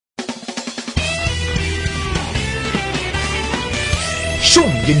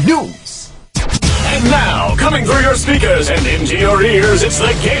You News. And now, coming through your speakers and into your ears, it's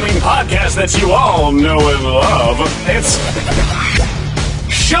the gaming podcast that you all know and love. It's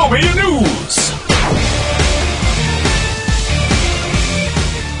Show Me Your News.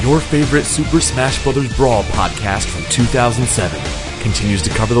 Your favorite Super Smash Bros. Brawl podcast from 2007 continues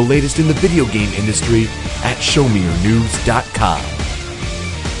to cover the latest in the video game industry at ShowMeYourNews.com.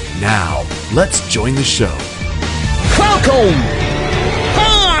 Now, let's join the show.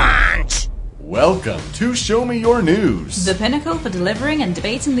 Welcome to Show Me Your News, the pinnacle for delivering and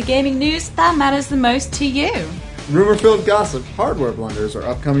debating the gaming news that matters the most to you. Rumor-filled gossip, hardware blunders, or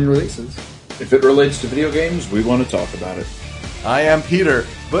upcoming releases. If it relates to video games, we want to talk about it. I am Peter,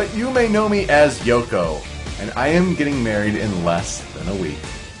 but you may know me as Yoko, and I am getting married in less than a week.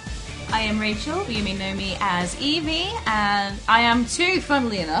 I am Rachel, you may know me as Evie, and I am too,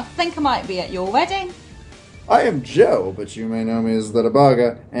 funnily enough, think I might be at your wedding. I am Joe, but you may know me as the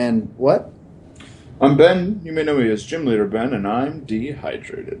Debaga, and what? I'm Ben, you may know me as Gym Leader Ben, and I'm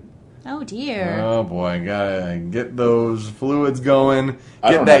dehydrated. Oh dear. Oh boy, gotta get those fluids going, I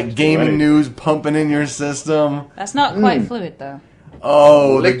get don't have that to gaming do news pumping in your system. That's not quite fluid though.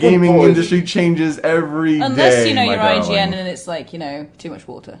 Oh, the Liquid gaming poison. industry changes every day. Unless, you know, my your darling. IGN and it's like, you know, too much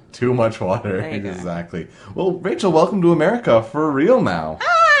water. Too much water, There you go. exactly. Well, Rachel, welcome to America for real now.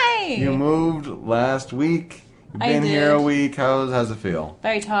 Hi! You moved last week. You've I been here a did. week. How's it feel?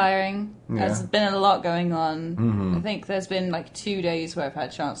 Very tiring. Yeah. There's been a lot going on. Mm-hmm. I think there's been like 2 days where I've had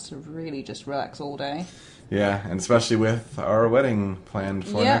a chance to really just relax all day. Yeah, and especially with our wedding planned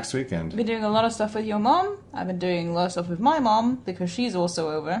for Yeah. next weekend. I've been doing a lot of stuff with your mom. I've been doing a lot of stuff with my mom because she's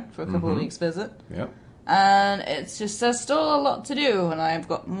also over for a couple of weeks visit. Yep. And it's just, there's still a lot to do, and I've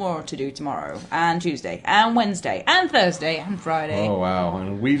got more to do tomorrow, and Tuesday, and Wednesday, and Thursday, and Friday. Oh, wow.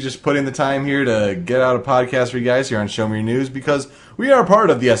 And we just put in the time here to get out a podcast for you guys here on Show Me Your News because we are part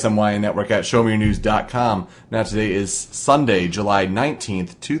of the SMY network at ShowMeYourNews.com. Now, today is Sunday, July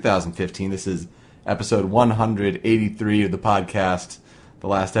 19th, 2015. This is episode 183 of the podcast, the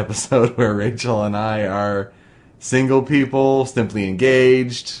last episode where Rachel and I are single people, simply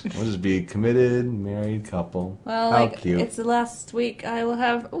engaged. We'll just be a committed, married couple. Well, How like, cute. it's the last week I will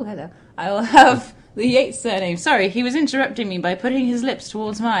have... Oh, hello. I will have the Yates surname. Sorry, he was interrupting me by putting his lips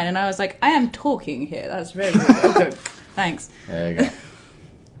towards mine, and I was like, I am talking here. That's very rude. Okay, thanks. There you go.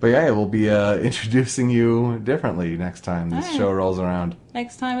 But yeah, we'll be introducing you differently next time this Alright. show rolls around.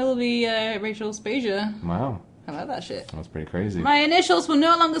 Next time it'll be Rachel Spazier. Wow, How about that shit? that's pretty crazy. My initials will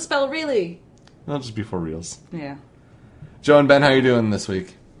no longer spell really. That'll just be for reals. Yeah. Joe and Ben, how you doing this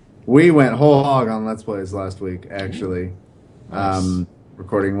week? We went whole hog on Let's Plays last week, actually. Nice.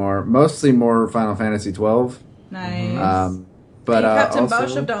 Recording mostly more Final Fantasy 12. Nice. But Captain also,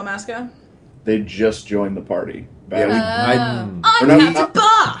 Bosch of Dalmasca. They just joined the party. Yeah, I'm Or not- Captain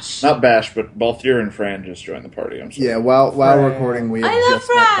Bosch! Not Bash, but Balthier and Fran just joined the party. I'm sorry. yeah, while recording, we have I love just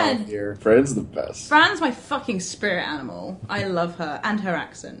met Fran! Bob here. Fran's the best. Fran's my fucking spirit animal. I love her. And her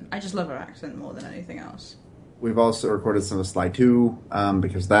accent. I just love her accent more than anything else. We've also recorded some of Sly 2,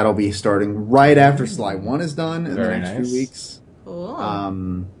 because that'll be starting right after Sly 1 is done in Very the next nice. few weeks. Cool.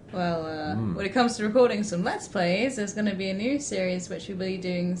 Well, When it comes to recording some Let's Plays, there's going to be a new series which we'll be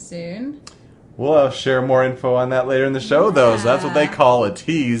doing soon. We'll share more info on that later in the show, though, so that's what they call a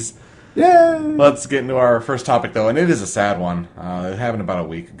tease. yeah. Let's get into our first topic, though, and it is a sad one. It happened about a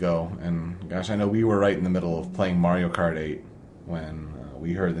week ago, and gosh, I know we were right in the middle of playing Mario Kart 8 when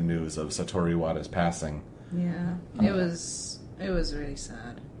we heard the news of Satoru Iwata's passing. Yeah. It was really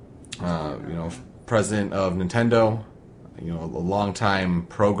sad. President of Nintendo, a longtime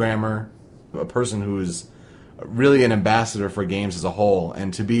programmer, a person who's really an ambassador for games as a whole,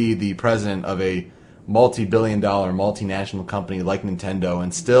 and to be the president of a multi-billion-dollar multinational company like Nintendo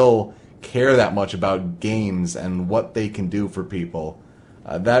and still care that much about games and what they can do for people,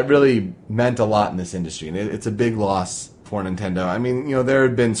 that really meant a lot in this industry, and it's a big loss for Nintendo. I mean, there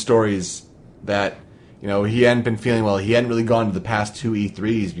had been stories that he hadn't been feeling well. He hadn't really gone to the past 2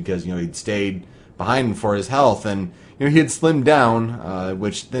 E3s because he'd stayed behind for his health, and he had slimmed down,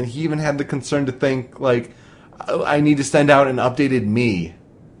 which then he even had the concern to think, like, I need to send out an updated me,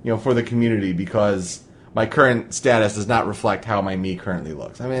 for the community because my current status does not reflect how my me currently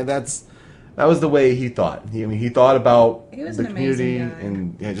looks. I mean, that was the way he thought. He thought about He was the an amazing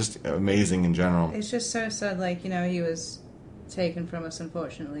community guy. and just amazing in general. It's just so sad, like, he was taken from us,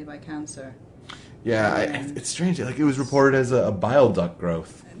 unfortunately, by cancer. Yeah, it's strange. Like, it was reported as a bile duct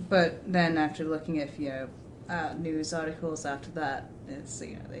growth. But then after looking at, news articles after that, it's,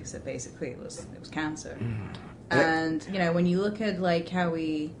 they said basically it was cancer. And, when you look at, like, how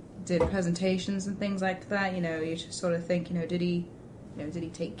we did presentations and things like that, you just sort of think, did he did he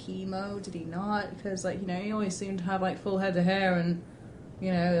take chemo? Did he not? Because, like, he always seemed to have, like, full head of hair and,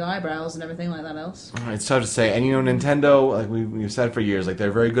 eyebrows and everything like that else. It's tough to say. And, Nintendo, like we've said for years, like,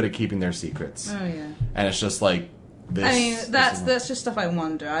 they're very good at keeping their secrets. Oh, yeah. And it's just like this. I mean, that's just stuff I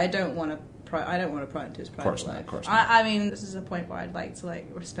wonder. I don't want to pry into his private life. Of course not. I mean, this is a point where I'd like to, like,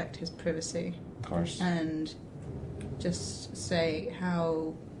 respect his privacy. Of course. And just say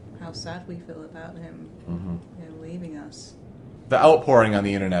how sad we feel about him leaving us. The outpouring on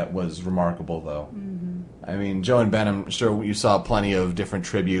the internet was remarkable, though. Mm-hmm. I mean, Joe and Ben, I'm sure you saw plenty of different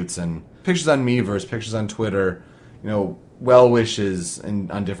tributes and pictures on Miiverse, pictures on Twitter, well wishes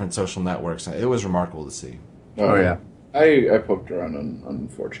on different social networks. It was remarkable to see. Oh, yeah. I poked around on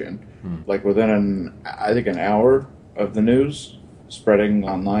 4chan. Like within an hour of the news spreading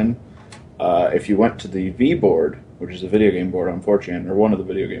online, if you went to the V board, which is a video game board on 4chan, or one of the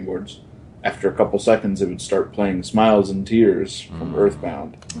video game boards, after a couple seconds it would start playing Smiles and Tears from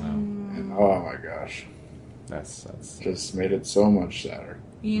Earthbound. And, oh my gosh. That's Just made it so much sadder.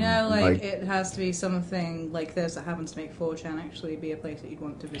 It has to be something like this that happens to make 4chan actually be a place that you'd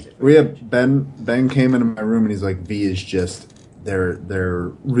want to visit. We have Ben came into my room and he's like, V is just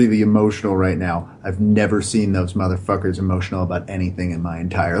they're really emotional right now. I've never seen those motherfuckers emotional about anything in my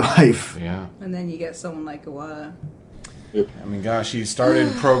entire life. Yeah. And then you get someone like Iwata. I mean, gosh, he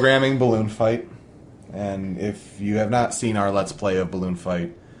started programming Balloon Fight, and if you have not seen our Let's Play of Balloon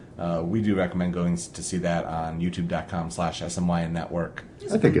Fight, we do recommend going to see that on youtube.com/SMYN Network.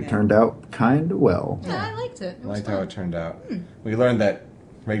 I think it turned out kind of well. Yeah, I liked it. I liked how it turned out. We learned that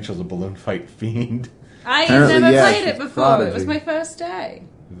Rachel's a Balloon Fight fiend. I Apparently, never yeah, played it she's before. prodigy. It was my first day.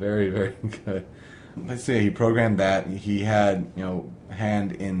 Very, very good. Let's see, he programmed that. He had, a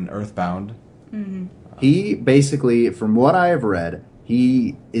hand in Earthbound. He basically, from what I have read,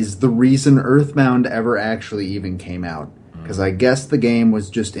 he is the reason Earthbound ever actually even came out. Because I guess the game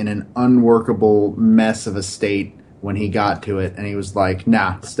was just in an unworkable mess of a state when he got to it, and he was like,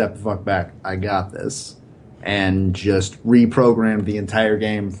 nah, step the fuck back, I got this. And just reprogrammed the entire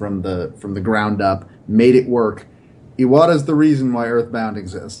game from the ground up, made it work. Iwata's the reason why Earthbound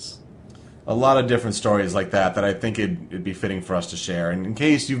exists. A lot of different stories like that I think it'd be fitting for us to share. And in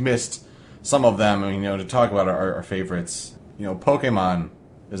case you've missed some of them, to talk about our favorites, Pokemon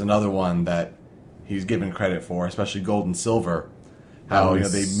is another one that he's given credit for, especially Gold and Silver. How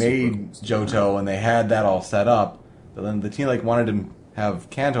they made Johto and they had that all set up, but then the team wanted to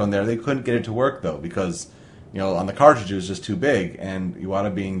have Kanto in there. They couldn't get it to work though because on the cartridge it was just too big. And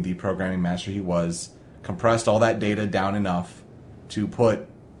Iwata, being the programming master he was, compressed all that data down enough to put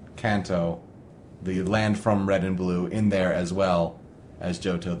Kanto, the land from Red and Blue, in there as well as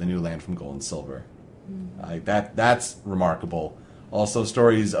Johto, the new land from Gold and Silver. That's remarkable. Also,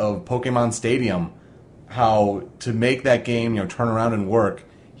 stories of Pokemon Stadium, how to make that game turn around and work,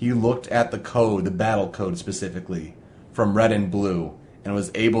 he looked at the code, the battle code specifically, from Red and Blue, and was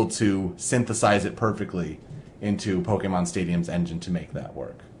able to synthesize it perfectly into Pokemon Stadium's engine to make that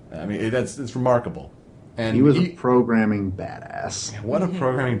work. I mean, it's remarkable. And he was a programming badass. What a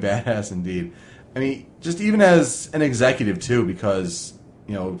programming badass indeed. I mean, just even as an executive too, because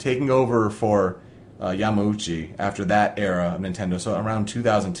taking over for Yamauchi after that era of Nintendo, so around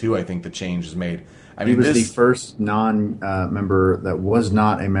 2002, I think the change was made. I mean, he was the first non-member that was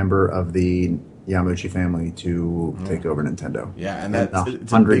not a member of the Yamauchi family to take over Nintendo. Yeah, and that's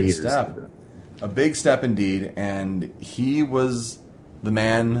it's a 100 big years. step. A big step indeed, and he was the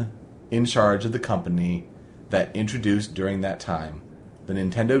man in charge of the company that introduced during that time the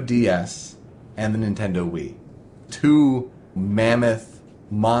Nintendo DS and the Nintendo Wii. Two mammoth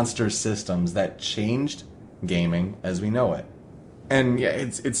monster systems that changed gaming as we know it. And yeah,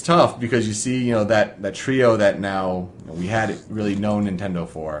 it's tough because you see, that trio that now we had really known Nintendo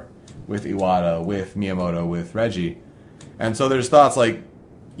for, with Iwata, with Miyamoto, with Reggie. And so there's thoughts like,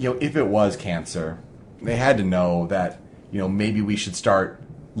 if it was cancer, they had to know that, maybe we should start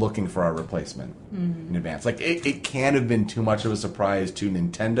looking for our replacement in advance. Like, it can't have been too much of a surprise to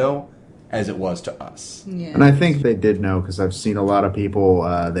Nintendo as it was to us. Yeah. And I think they did know, because I've seen a lot of people,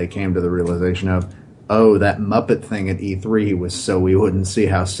 they came to the realization of, oh, that Muppet thing at E3 was so we wouldn't see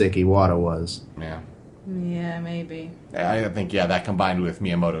how sick Iwata was. Yeah. Yeah, maybe. I think, that combined with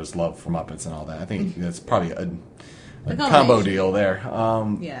Miyamoto's love for Muppets and all that, I think that's probably a The combo combination. deal there.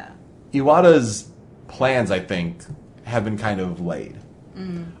 Yeah. Iwata's plans, I think, have been kind of laid.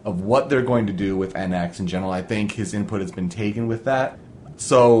 Of what they're going to do with NX in general. I think his input has been taken with that.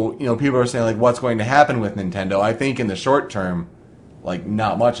 So, people are saying, what's going to happen with Nintendo? I think in the short term,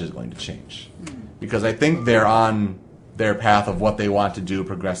 not much is going to change. Because I think they're on their path of what they want to do,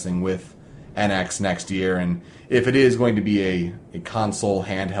 progressing with NX next year, and if it is going to be a console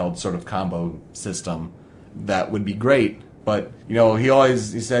handheld sort of combo system, that would be great. But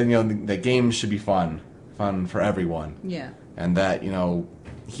he said that games should be fun for everyone. Yeah. And that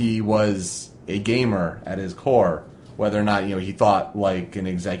he was a gamer at his core, whether or not he thought like an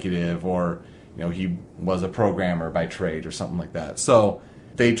executive or he was a programmer by trade or something like that. So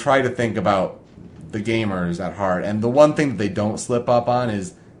they try to think about the gamers at heart, and the one thing that they don't slip up on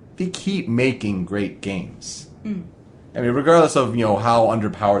is they keep making great games. I mean, regardless of how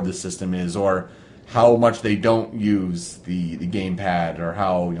underpowered the system is, or how much they don't use the gamepad, or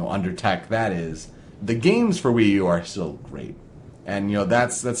how under tech that is, the games for Wii U are still great, and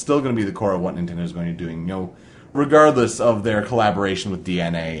that's still going to be the core of what Nintendo is going to be doing. Regardless of their collaboration with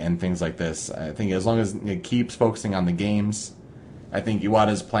DNA and things like this, I think as long as it keeps focusing on the games, I think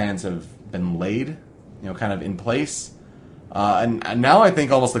Iwata's plans have been laid, kind of in place. And now I think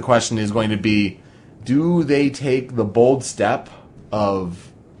almost the question is going to be, do they take the bold step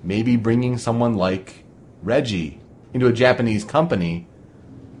of maybe bringing someone like Reggie into a Japanese company,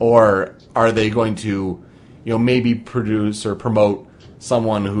 or are they going to, maybe produce or promote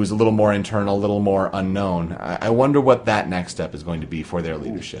someone who's a little more internal, a little more unknown? I wonder what that next step is going to be for their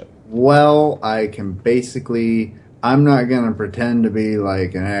leadership. Well, I'm not going to pretend to be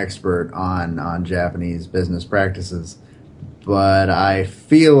like an expert on Japanese business practices, but I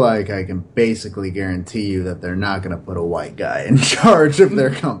feel like I can basically guarantee you that they're not going to put a white guy in charge of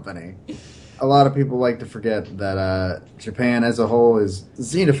their company. A lot of people like to forget that Japan as a whole is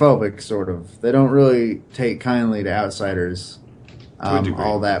xenophobic, sort of. They don't really take kindly to outsiders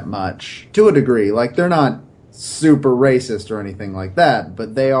all that much. To a degree. Like, they're not super racist or anything like that,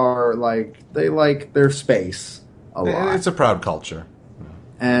 but they like their space a lot. It's a proud culture.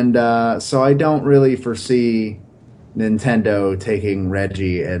 And so I don't really foresee Nintendo taking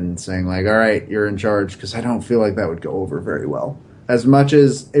Reggie and saying, like, all right, you're in charge, because I don't feel like that would go over very well. As much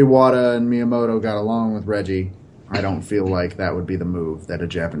as Iwata and Miyamoto got along with Reggie, I don't feel like that would be the move that a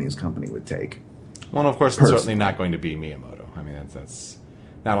Japanese company would take. Well, of course, it's certainly not going to be Miyamoto. I mean, that's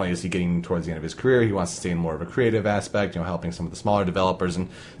not only is he getting towards the end of his career, he wants to stay in more of a creative aspect, helping some of the smaller developers, and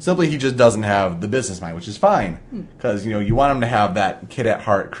simply he just doesn't have the business mind, which is fine, because you want him to have that kid at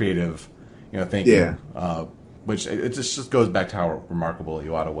heart creative, thinking. Yeah. Which it just goes back to how remarkable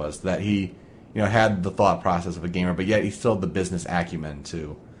Iwata was, that he had the thought process of a gamer, but yet he still had the business acumen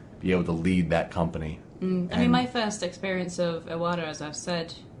to be able to lead that company. I mean, my first experience of Iwata, as I've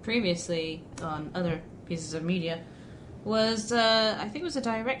said previously on other pieces of media, was, I think it was a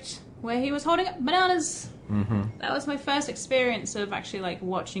direct where he was holding up bananas. Mm-hmm. That was my first experience of actually,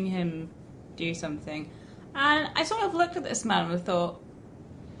 watching him do something. And I sort of looked at this man and thought,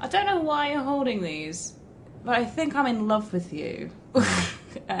 I don't know why you're holding these, but I think I'm in love with you.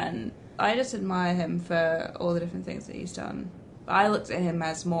 And I just admire him for all the different things that he's done. I looked at him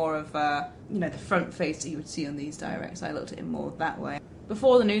as more of, the front face that you would see on these directs. I looked at him more that way.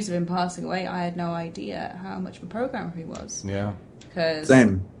 Before the news of him passing away, I had no idea how much of a programmer he was. Yeah.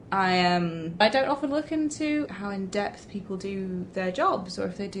 Same. I don't often look into how in depth people do their jobs, or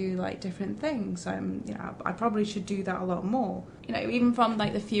if they do different things. I probably should do that a lot more. Even from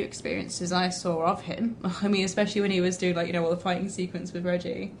the few experiences I saw of him. I mean, especially when he was doing all the fighting sequence with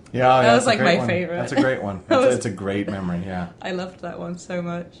Reggie. Yeah, that was my one. favorite. That's a great one. It's a great memory. Yeah. I loved that one so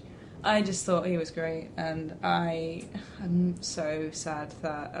much. I just thought he was great, and I am so sad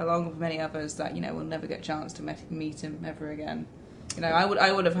that, along with many others, that we'll never get a chance to meet him ever again. I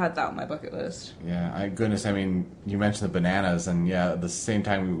would have had that on my bucket list. Yeah, goodness, I mean, you mentioned the bananas, and at the same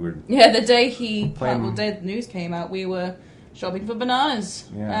time we were... Yeah, the day the day the news came out, we were shopping for bananas.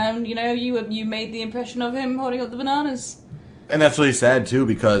 Yeah. And, you made the impression of him holding up the bananas. And that's really sad, too,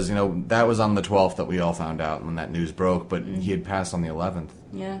 because, that was on the 12th that we all found out when that news broke, but he had passed on the 11th.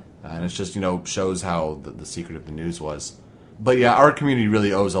 Yeah. And it's just, shows how the secret of the news was. But yeah, our community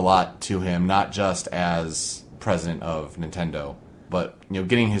really owes a lot to him, not just as president of Nintendo, but,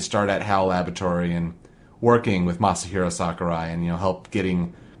 getting his start at HAL Laboratory and working with Masahiro Sakurai and, help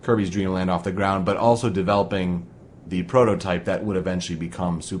getting Kirby's Dream Land off the ground, but also developing the prototype that would eventually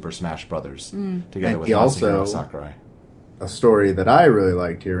become Super Smash Brothers together with Masahiro Sakurai. A story that I really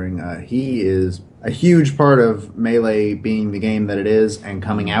liked hearing, he is a huge part of Melee being the game that it is and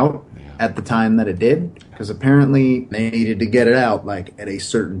coming out at the time that it did, because apparently they needed to get it out at a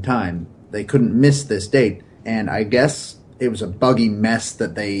certain time. They couldn't miss this date, and I guess it was a buggy mess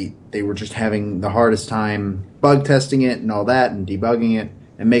that they were just having the hardest time bug testing it and all that, and debugging it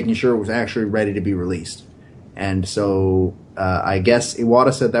and making sure it was actually ready to be released. And so I guess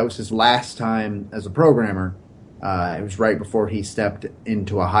Iwata said that was his last time as a programmer, It was right before he stepped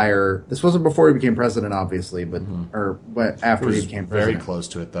into a higher. This wasn't before he became president, obviously, but after he became president. Very close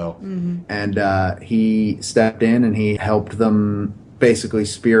to it, though. And he stepped in and he helped them basically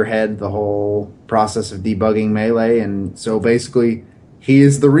spearhead the whole process of debugging Melee. And so basically, he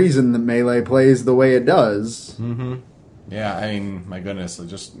is the reason that Melee plays the way it does. Mm-hmm. Yeah, I mean, my goodness,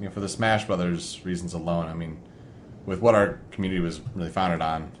 just for the Smash Brothers reasons alone, I mean, with what our community was really founded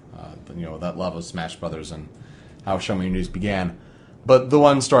on, that love of Smash Brothers and how Show Me Your News began. But the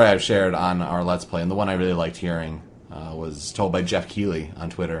one story I've shared on our Let's Play, and the one I really liked hearing, was told by Jeff Keighley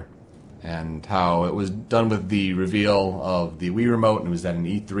on Twitter, and how it was done with the reveal of the Wii Remote, and it was at an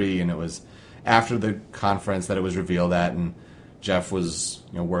E3, and it was after the conference that it was revealed at, and Jeff was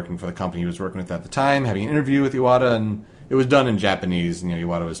working for the company he was working with at the time, having an interview with Iwata, and it was done in Japanese, and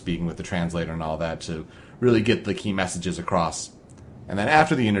Iwata was speaking with the translator and all that to really get the key messages across. And then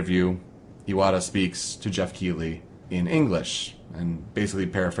after the interview, Iwata speaks to Jeff Keighley in English, and basically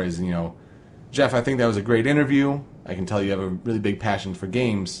paraphrasing, Jeff, I think that was a great interview. I can tell you have a really big passion for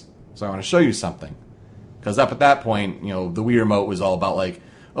games, so I want to show you something. Because up at that point, the Wii Remote was all about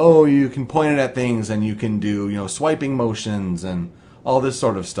you can point it at things and you can do, swiping motions and all this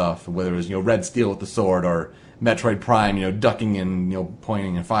sort of stuff, whether it was, Red Steel with the sword or Metroid Prime, ducking and,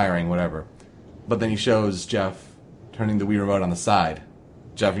 pointing and firing, whatever. But then he shows Jeff turning the Wii Remote on the side.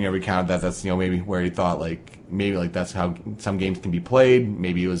 Jeff, recounted that's, maybe where he thought, maybe that's how some games can be played.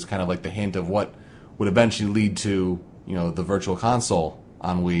 Maybe it was kind of like the hint of what would eventually lead to, the Virtual Console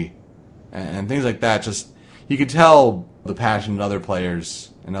on Wii. And things like that. Just, you could tell the passion in other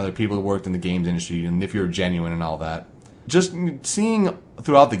players and other people who worked in the games industry, and if you're genuine and all that. Just seeing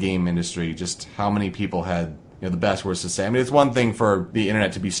throughout the game industry just how many people had, the best words to say. I mean, it's one thing for the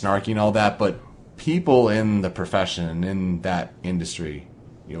internet to be snarky and all that, but people in the profession, in that industry,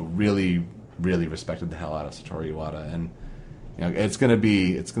 really, really respected the hell out of Satoru Iwata, and it's gonna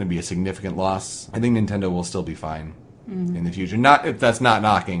be a significant loss. I think Nintendo will still be fine in the future. Not if that's not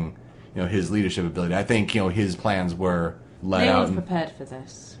knocking, his leadership ability. I think his plans were laid out. They were prepared for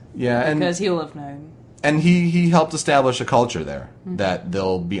this. Yeah, because he'll have known. And he helped establish a culture there that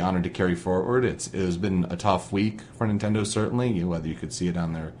they'll be honored to carry forward. It has been a tough week for Nintendo, certainly. Whether you could see it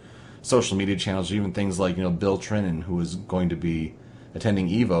on their social media channels, or even things like Bill Trinan, who was going to be attending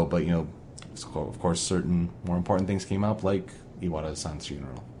EVO, but of course, certain more important things came up, like Iwata's son's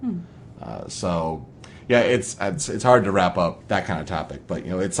funeral. So, yeah, it's hard to wrap up that kind of topic, but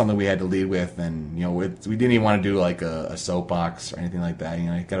it's something we had to lead with, and we didn't even want to do like a soapbox or anything like that.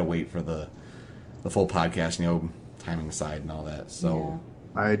 You got to wait for the full podcast, timing aside and all that. So. Yeah.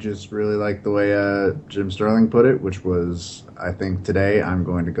 I just really like the way Jim Sterling put it, which was, I think today I'm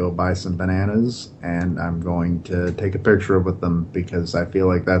going to go buy some bananas and I'm going to take a picture with them because I feel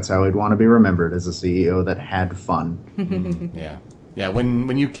like that's how I'd want to be remembered, as a CEO that had fun. Yeah. Yeah,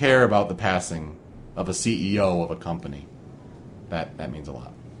 when you care about the passing of a CEO of a company, that means a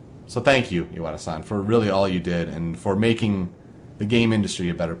lot. So thank you, Iwata-san, for really all you did and for making the game industry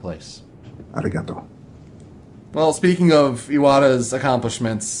a better place. Arigato. Well, speaking of Iwata's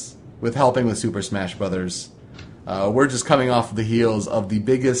accomplishments with helping with Super Smash Brothers, we're just coming off the heels of the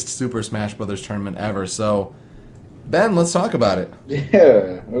biggest Super Smash Brothers tournament ever. So, Ben, let's talk about it.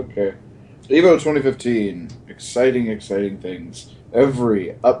 Yeah, okay. EVO 2015. Exciting things.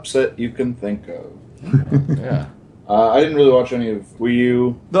 Every upset you can think of. Yeah. I didn't really watch any of Wii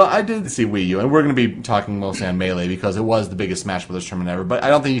U. Though I did see Wii U, and we're going to be talking mostly on Melee because it was the biggest Smash Brothers tournament ever. But I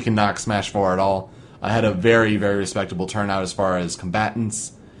don't think you can knock Smash 4 at all. I had a very, very respectable turnout as far as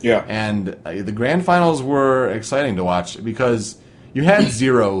combatants. Yeah. And the grand finals were exciting to watch because you had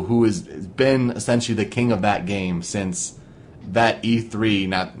Zero, who has been essentially the king of that game since that E3,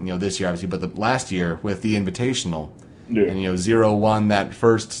 not this year obviously, but the last year with the Invitational. Yeah. And Zero won that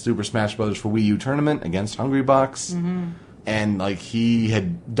first Super Smash Bros. For Wii U tournament against Hungrybox. Mm-hmm. And he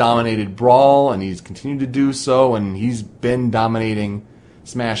had dominated Brawl, and he's continued to do so, and he's been dominating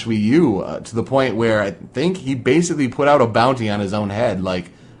Smash Wii U to the point where I think he basically put out a bounty on his own head,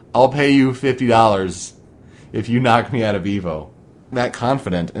 I'll pay you $50 if you knock me out of EVO. That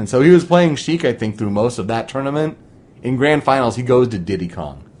confident. And so he was playing Sheik, I think, through most of that tournament. In Grand Finals, he goes to Diddy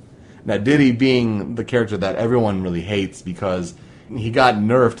Kong. Now, Diddy being the character that everyone really hates because he got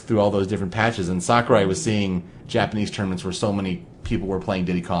nerfed through all those different patches, and Sakurai was seeing Japanese tournaments where so many people were playing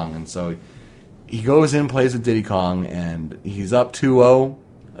Diddy Kong, and so he goes in, plays with Diddy Kong, and he's up 2-0.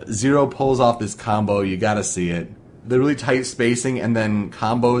 Zero pulls off this combo. You gotta see it. The really tight spacing, and then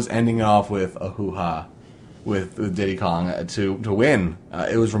combos ending it off with a hoo-ha with Diddy Kong to win.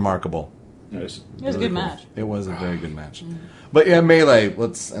 It was remarkable. Nice. It was a good match. It was a very good match. But yeah, Melee.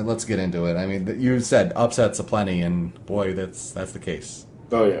 Let's get into it. I mean, you said upsets aplenty, and boy, that's the case.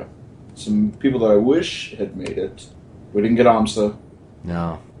 Oh yeah, some people that I wish had made it. We didn't get Amsa.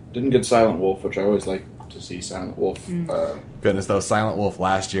 No. Didn't get Silent Wolf, which I always like to see Silent Wolf. Goodness, though, Silent Wolf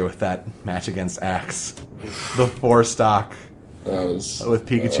last year with that match against Axe, the 4-stock That was with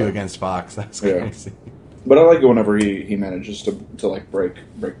Pikachu against Fox. That's yeah. crazy. But I like it whenever he manages to like break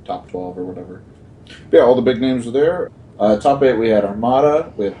top 12 or whatever. But yeah, all the big names were there. Top 8 we had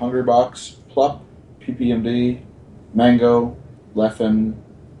Armada, we had Hungrybox, Plup, PPMD, Mango, Leffen,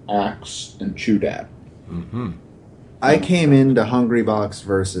 Axe, and Chewdad. Mm-hmm. I came into Hungrybox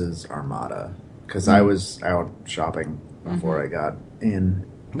versus Armada because I was out shopping before I got in.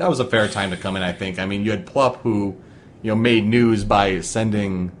 That was a fair time to come in, I think. I mean, you had Plup, who made news by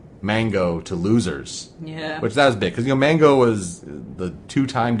sending Mango to losers. Yeah. Which that was big, because Mango was the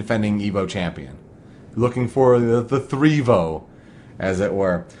 2-time defending EVO champion. Looking for the 3-vo, as it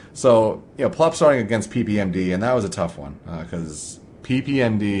were. So, Plup starting against PPMD, and that was a tough one, because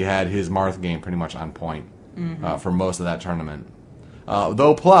PPMD had his Marth game pretty much on point for most of that tournament.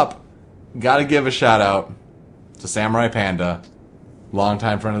 Though Plup, got to give a shout-out to Samurai Panda,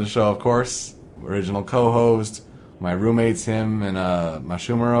 longtime friend of the show, of course, original co-host, my roommates, him and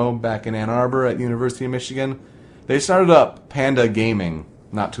Mashumuro back in Ann Arbor at University of Michigan. They started up Panda Gaming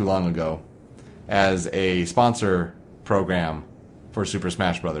not too long ago as a sponsor program for Super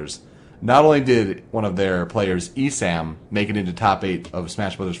Smash Bros. Not only did one of their players, Esam, make it into top 8 of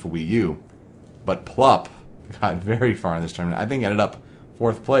Smash Bros. For Wii U, but Plup got very far in this tournament. I think ended up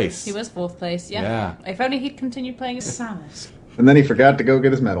 4th place. He was 4th place, yeah. Yeah. If only he'd continued playing as Samus. And then he forgot to go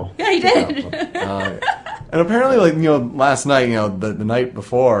get his medal. Yeah, he did. And apparently, last night, the night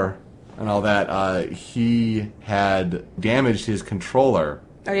before and all that, he had damaged his controller.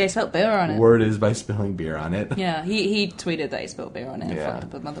 Oh yeah, he spilled beer on it. Word is by spilling beer on it. Yeah, he tweeted that he spilled beer on it Yeah. and fucked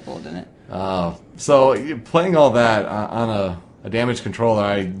up the motherboard in it. So playing all that on a damaged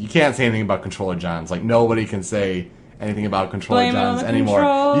controller, you can't say anything about controller Johns. Like, nobody can say anything about controller Blame it on Johns the anymore.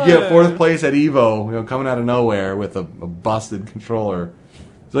 controller. You get 4th place at EVO, coming out of nowhere with a busted controller.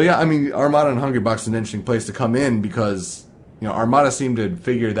 So yeah, I mean, Armada and Hungrybox is an interesting place to come in because Armada seemed to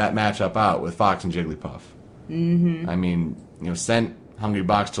figure that matchup out with Fox and Jigglypuff. Mm-hmm. I mean, sent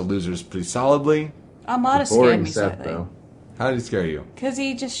Hungrybox to losers pretty solidly. Armada scared Boring me set, slightly. though. How did he scare you? Because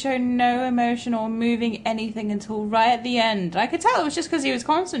he just showed no emotion or moving anything until right at the end. I could tell it was just because he was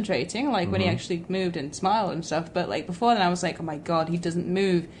concentrating, like when he actually moved and smiled and stuff. But like before then, I was like, oh my god, he doesn't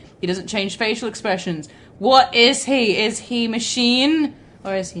move. He doesn't change facial expressions. What is he? Is he machine?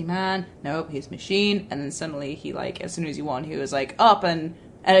 Or is he man? Nope, he's machine. And then suddenly he as soon as he won, he was like up and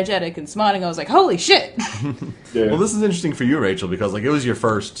energetic and smiling. I was like, holy shit! Yeah. Well, this is interesting for you, Rachel, because it was your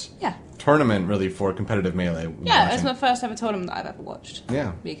first Yeah. tournament really for competitive Melee. Yeah, watching. it's my first ever tournament that I've ever watched.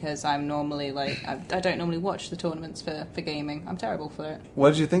 Yeah. Because I'm normally I don't normally watch the tournaments for gaming. I'm terrible for it. What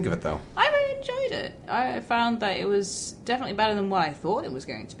did you think of it, though? I really enjoyed it. I found that it was definitely better than what I thought it was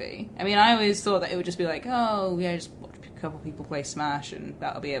going to be. I mean, I always thought that it would just be like, oh, yeah, just watch a couple people play Smash and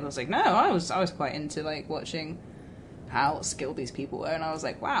that'll be it. I was like, no, I was quite into watching how skilled these people were, and I was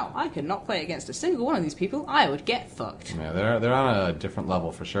like, wow, I could not play against a single one of these people. I would get fucked. Yeah, they're on a different level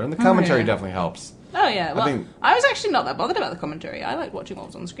for sure, and the commentary yeah. definitely helps. Oh yeah, well, think- I was actually not that bothered about the commentary. I liked watching what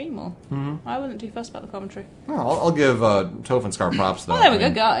was on the screen more. Mm-hmm. I wasn't too fussed about the commentary. Well, I'll give Toph and Scar props, though. Oh, there we I go,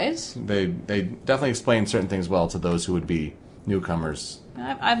 mean, guys. They definitely explain certain things well to those who would be newcomers.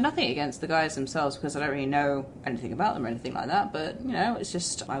 I have nothing against the guys themselves because I don't really know anything about them or anything like that, but, it's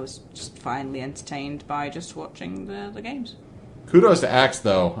just, I was just finally entertained by just watching the games. Kudos to Axe,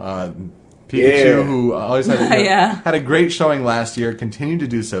 though. Pikachu, Yeah. who always had Yeah. had a great showing last year, continued to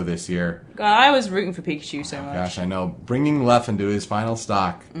do so this year. God, I was rooting for Pikachu so much. Gosh, I know. Bringing Leffen to his final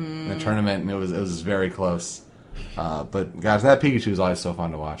stock in the tournament, and it was very close. But gosh, that Pikachu is always so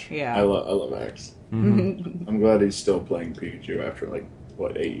fun to watch. Yeah. I love Axe. I'm glad he's still playing Pikachu after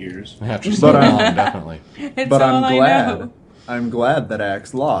 8 years. After so long, definitely. It's But all I'm I glad. know. I'm glad that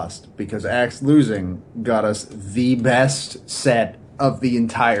Axe lost because Axe losing got us the best set of the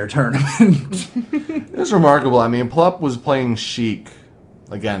entire tournament. It was remarkable. I mean, Plup was playing Sheik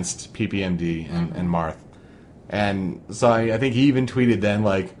against PPMD and Marth. And so I think he even tweeted then,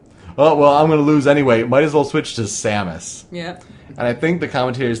 oh, well, I'm going to lose anyway. Might as well switch to Samus. Yeah. And I think the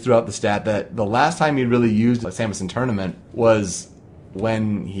commentators threw out the stat that the last time he really used Samus in tournament was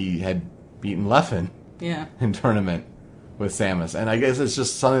when he had beaten Leffen Yeah. in tournament with Samus. And I guess it's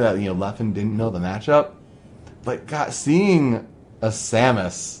just something that, Leffen didn't know the matchup. But, God, seeing a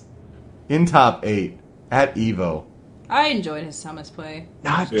Samus in top 8 at EVO I enjoyed his Samus play.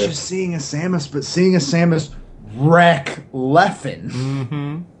 Not just seeing a Samus, but seeing a Samus wreck Leffen.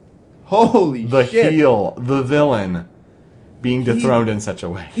 Mm-hmm. Holy The shit. heel, the villain, being dethroned in such a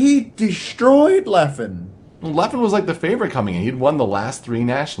way. He destroyed Leffen. Leffen was like the favorite coming in. He'd won the last 3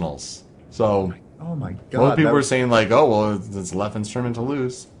 nationals. So Oh my most god. people that were was- saying like, oh, well, it's Leffen's tournament to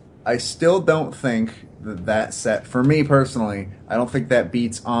lose. I still don't think that set, for me personally, I don't think that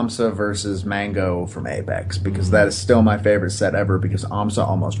beats AMSA versus Mango from Apex, because that is still my favorite set ever, because AMSA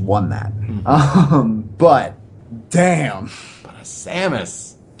almost won that. But, damn. But a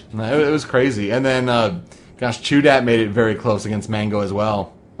Samus. No, it was crazy. And then, gosh, Chudat made it very close against Mango as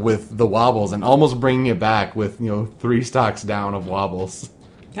well with the wobbles and almost bringing it back with, 3 stocks down of wobbles.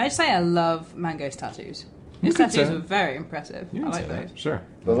 Can I just say I love Mango's tattoos? His could tattoos say were very impressive. I like those. Sure.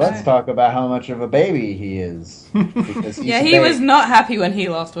 But let's talk about how much of a baby he is. Because he's Yeah, a he baby. was not happy when he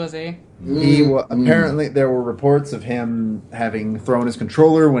lost, was he? Apparently, there were reports of him having thrown his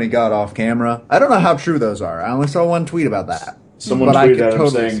controller when he got off camera. I don't know how true those are. I only saw one tweet about that. Someone But I tweeted could at him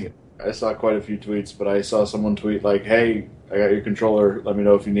totally see saying, it. I saw quite a few tweets, but I saw someone tweet like, hey, I got your controller, let me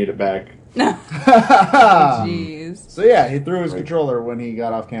know if you need it back. Jeez. So yeah, he threw his controller when he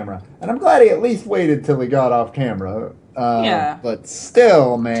got off camera, and I'm glad he at least waited till he got off camera. Yeah. But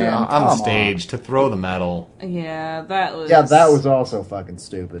still, man, on the come stage to throw the medal. Yeah, that was... Yeah, that was also fucking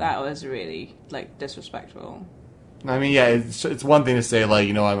stupid. That was really, disrespectful. I mean, yeah, it's one thing to say, like,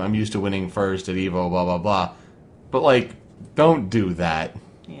 I'm used to winning first at EVO, blah, blah, blah. But, like, don't do that.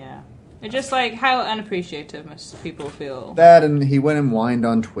 Yeah. It's just, how unappreciative most people feel. That, and he went and whined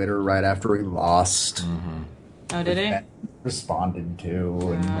on Twitter right after he lost. Oh, did he? Responded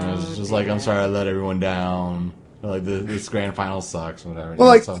to. And, It's just like, I'm sorry I let everyone down. Or, like, this grand final sucks, whatever. well,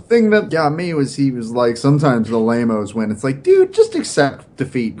 like, So- the thing that got me was he was like, sometimes the lamos win. It's like, dude, just accept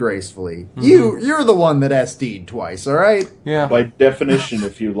defeat gracefully. You're the one that SD'd twice, alright? yeah. By definition,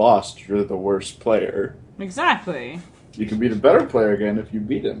 if you lost, you're the worst player. Exactly. You can be the better player again if you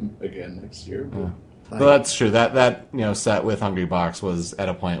beat him again next year. Well, that's true. That set with Hungry Box was at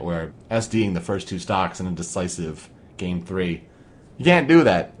a point where SDing the first 2 stocks in a decisive game 3. You can't do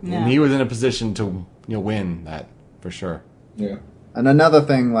that. No. And he was in a position to win that for sure. Yeah. And another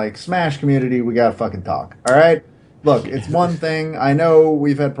thing, like, Smash community, we gotta fucking talk, alright? Look, it's one thing. I know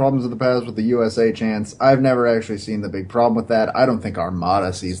we've had problems in the past with the USA chants. I've never actually seen the big problem with that. I don't think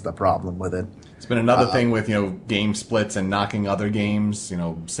Armada sees the problem with it. It's been another thing with game splits and knocking other games.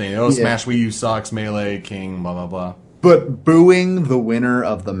 Saying, "Oh, Smash Wii U sucks, Melee, King, blah blah blah." But booing the winner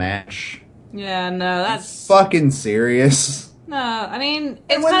of the match? Yeah, no, that's... Fucking serious? No, I mean,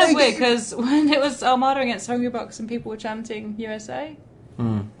 it's when kind they of weird, get- because when it was Armada against Hungrybox and people were chanting USA...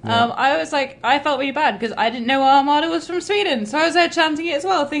 I was like, I felt really bad because I didn't know Armada was from Sweden, so I was there chanting it as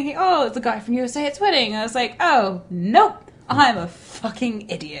well, thinking, oh, it's the guy from USA, it's winning. And I was like, oh, nope, I'm a fucking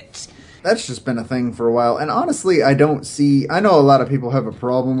idiot. That's just been a thing for a while. And honestly, I know a lot of people have a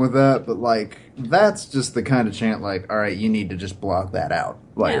problem with that, but like, that's just the kind of chant like, alright, you need to just block that out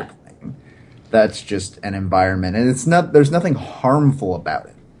while you're playing. That's just an environment. And there's nothing harmful about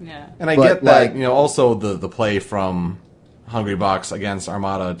it. Yeah. And I But, get that, like- also the play from Hungry Box against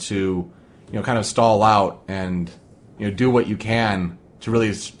Armada to, kind of stall out and, do what you can to really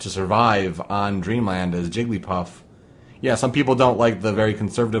to survive on Dreamland as Jigglypuff. Yeah, some people don't like the very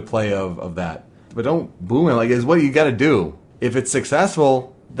conservative play of that. But don't boo him. Like, it's what you gotta do. If it's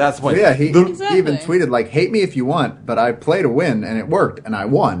successful, that's what... Yeah, he even Exactly. tweeted like, hate me if you want, but I play to win, and it worked, and I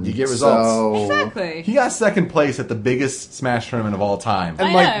won. You get results. So, Exactly. He got second place at the biggest Smash tournament of all time. And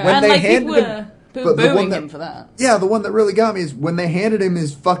I like, know, when and they like, handed people him- were but the one booing that- him for that. yeah, the one that really got me is when they handed him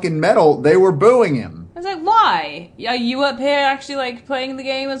his fucking medal, they were booing him. I was like, why? Are you up here actually, playing the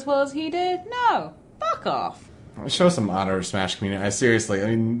game as well as he did? No. Fuck off. Show some honor to Smash community. Seriously,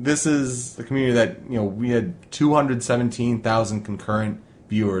 this is the community that, we had 217,000 concurrent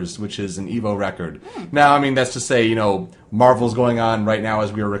viewers, which is an EVO record. Now, that's to say, Marvel's going on right now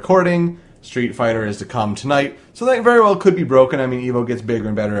as we are recording. Street Fighter is to come tonight. So that very well could be broken. EVO gets bigger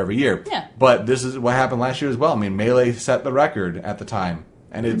and better every year. Yeah. But this is what happened last year as well. Melee set the record at the time.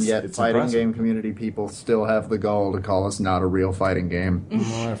 And And it's yet, it's fighting impressive. game community people still have the gall to call us not a real fighting game.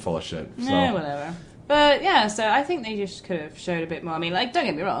 Well, they're full of shit. So. Yeah, whatever. But yeah, so I think they just could have showed a bit more. Don't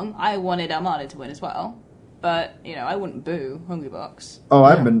get me wrong, I wanted Armada to win as well. But, I wouldn't boo Hungrybox. Oh,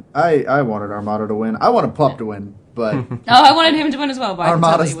 I wanted Armada to win. I wanted Pup to win, but Oh, I wanted him to win as well, but I could tell that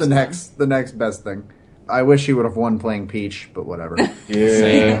Armada's he the wasn't the next best thing. I wish he would have won playing Peach, but whatever.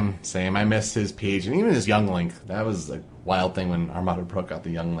 Yeah. Same. I missed his Peach and even his Young Link. That was a wild thing when Armada broke out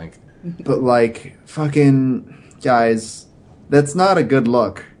the Young Link. But like, fucking guys, that's not a good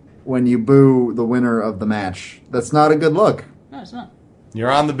look. when you boo the winner of the match. That's not a good look. No, it's not.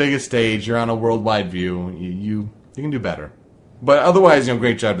 You're on the biggest stage. You're on a worldwide view. You can do better. But otherwise,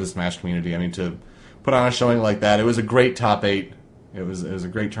 great job to the Smash community. I mean, to put on a showing like that, it was a great top 8. It was a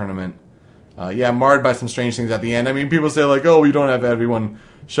great tournament. Marred by some strange things at the end. I mean, people say like, oh, you don't have everyone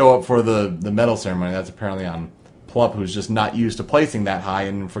show up for the medal ceremony. That's apparently on Plup, who's just not used to placing that high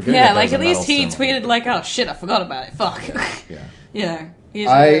and forgetting. Yeah, that like there's at a least he medal ceremony. tweeted like, "Oh shit, I forgot about it. Fuck." Yeah. He's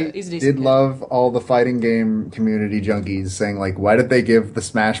I a decent did kid. love all the fighting game community junkies saying, like, why did they give the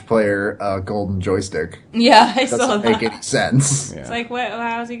Smash player a golden joystick? Yeah, I saw Doesn't that. make any sense. Yeah. It's like,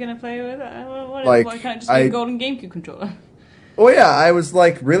 how's he gonna play with it? Like, Why can't I just get a golden GameCube controller? Oh yeah, I was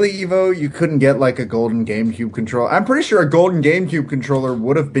like, really, Evo? You couldn't get like a golden GameCube controller? I'm pretty sure a golden GameCube controller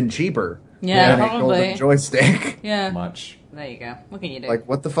would have been cheaper Yeah, than a probably. golden joystick. Yeah. Much. There you go. What can you do? Like,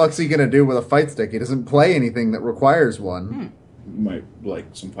 what the fuck's he gonna do with a fight stick? He doesn't play anything that requires one. You might like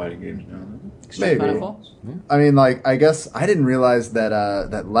some fighting games now. Street maybe. Fighter 4. I mean, like, I guess I didn't realize that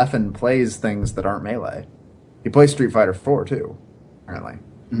that Leffen plays things that aren't melee. He plays Street Fighter 4 too, apparently.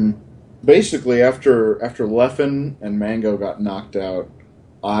 Basically, after Leffen and Mango got knocked out,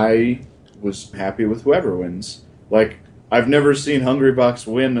 I was happy with whoever wins. Like, I've never seen Hungrybox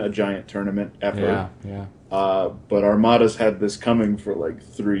win a giant tournament ever. Yeah. But Armada's had this coming for like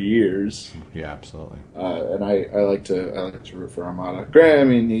 3 years, Yeah, absolutely. and I like to root for Armada. Granted, I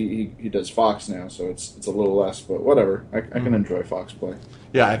mean he does Fox now, so it's a little less, but whatever. I can enjoy Fox play.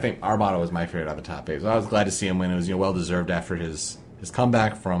 Yeah, I think Armada was my favorite out of the top 8. So I was glad to see him win. It was well deserved after his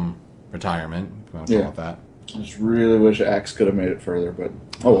comeback from retirement. If you want to call it that. I just really wish Axe could have made it further, but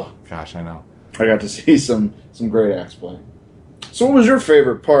oh well. Gosh, I know. I got to see some great Axe play. So what was your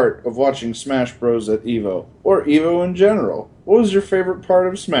favorite part of watching Smash Bros. At EVO? Or EVO in general? What was your favorite part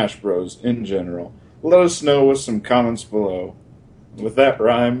of Smash Bros. In general? Let us know with some comments below. With that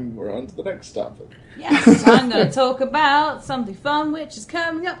rhyme, we're on to the next topic. Yes, I'm going to talk about something fun which is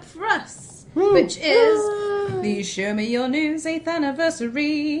coming up for us, which is the Show Me Your News 8th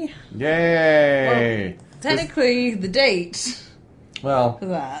anniversary. Yay! Technically, the date Well, for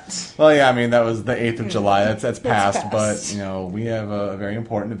that. yeah, I mean, that was the 8th of July. That's past, past. but, we have a very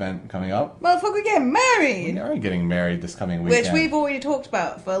important event coming up. Motherfucker getting We married! are getting married this coming weekend. Which we've already talked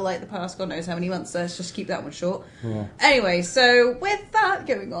about for like the past God knows how many months, so let's just keep that one short. Yeah. Anyway, so with that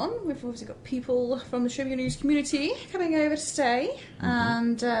going on, we've obviously got people from the Show Me Your News community coming over to stay,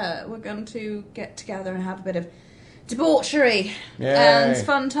 and we're going to get together and have a bit of debauchery Yay. and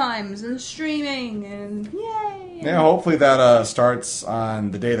fun times and streaming and yay! Yeah, hopefully that starts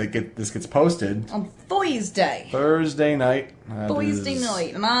on the day that this gets posted. On Thursday. Thursday night. Thursday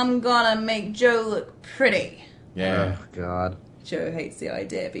night, and I'm gonna make Joe look pretty. Yeah. Oh, God. Joe hates the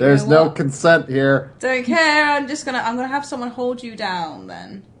idea, but There's you know no what? consent here. Don't care. I'm gonna have someone hold you down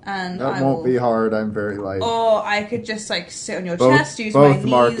then, and That I won't will. be hard. I'm very light. Or I could just like sit on your Both- chest, use both my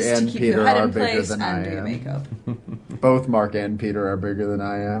Mark knees to and keep Peter your head are in bigger place than and I do your am. makeup. Both Mark and Peter are bigger than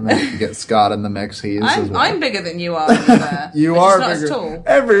I am. I can get Scott in the mix. He is as well. I'm bigger than you are. Over there. You But are just not bigger. as tall.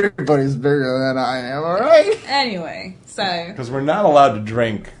 Everybody's bigger than I am. All right. Anyway, so Because we're not allowed to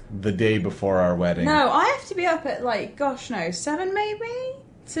drink the day before our wedding. no, I have to be up at like 7 maybe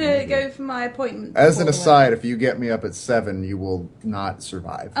to go for my appointment. As an before the aside, wedding. if you get me up at 7, you will not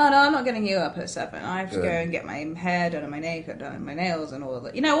survive. Oh no, I'm not getting you up at 7. I have to Good. go and get my hair done and my makeup done and my nails and all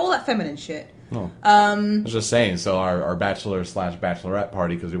that. All that feminine shit. Oh. I was just saying, so our bachelor/bachelorette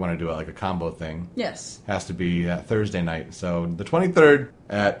party, because we want to do like a combo thing, Yes. has to be Thursday night. So the 23rd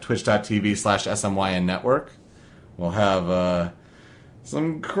at twitch.tv/SMYN network. We'll have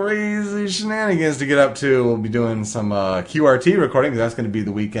some crazy shenanigans to get up to. We'll be doing some QRT recording, because that's going to be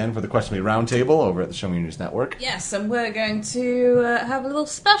the weekend for the Question Me Roundtable over at the Show Me Your News Network. Yes, and we're going to have a little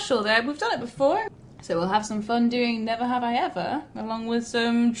special there. We've done it before. So we'll have some fun doing Never Have I Ever, along with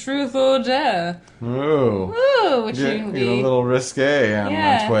some Truth or Dare. Ooh. Ooh, which Get, you will get a be... little risque on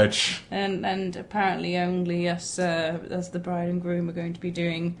Yeah. Twitch. And apparently only us, as the bride and groom, are going to be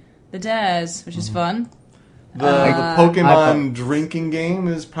doing the dares, which is fun. The I Pokemon thought- drinking game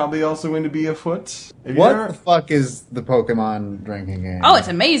is probably also going to be afoot. Have you What ever- the fuck is the Pokemon drinking game? Oh, it's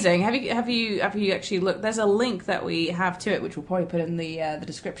amazing! Have you actually looked? There's a link that we have to it, which we'll probably put in the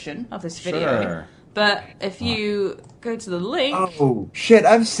description of this video. Sure. But if you go to the link, Oh, shit,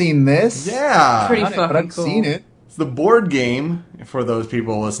 I've seen this. Yeah. pretty But fucking I've cool. seen it. It's the board game for those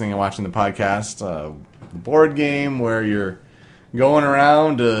people listening and watching the podcast. Board game where you're going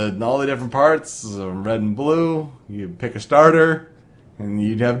around all the different parts, red and blue. You pick a starter, and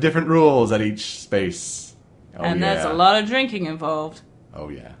you'd have different rules at each space. Oh, And there's yeah. a lot of drinking involved. Oh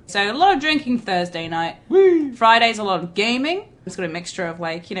yeah. So a lot of drinking Thursday night. Whee! Friday's a lot of gaming. It's going to be a mixture of,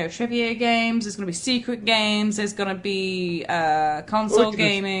 like, trivia games, there's going to be secret games, there's going to be console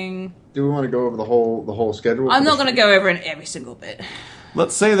gaming. Do we want to go over the whole schedule? I'm not going to go over in every single bit.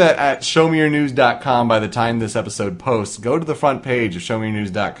 Let's say that at showmeyournews.com, by the time this episode posts, go to the front page of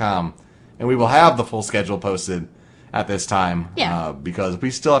showmeyournews.com, and we will have the full schedule posted at this time. Yeah. Because we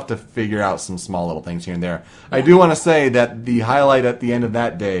still have to figure out some small little things here and there. Yeah. I do want to say that the highlight at the end of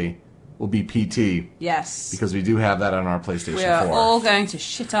that day will be PT. Yes. Because we do have that on our PlayStation 4. We are all going to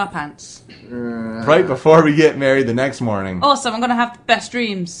shit our pants. Right before we get married the next morning. Awesome, I'm going to have the best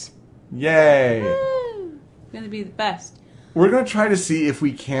dreams. Yay. Woo! Going to be the best. We're going to try to see if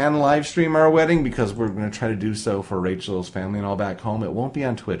we can live stream our wedding, because we're going to try to do so for Rachel's family and all back home. It won't be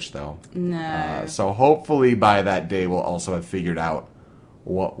on Twitch, though. No. So hopefully by that day we'll also have figured out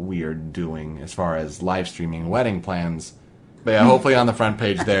what we're doing as far as live streaming wedding plans. But yeah, hopefully on the front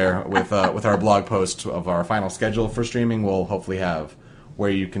page there with our blog post of our final schedule for streaming, we'll hopefully have where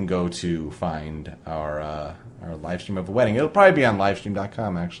you can go to find our live stream of a wedding. It'll probably be on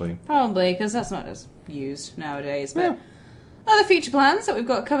livestream.com, actually. Probably, because that's not as used nowadays. But other future plans that we've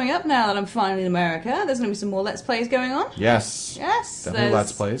got coming up now that I'm finally in America, there's going to be some more Let's Plays going on. Yes. Yes. Definitely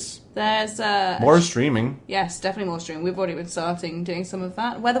Let's Plays. There's more streaming. Yes, definitely more streaming. We've already been starting doing some of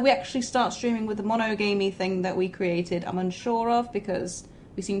that. Whether we actually start streaming with the monogamey thing that we created, I'm unsure of, because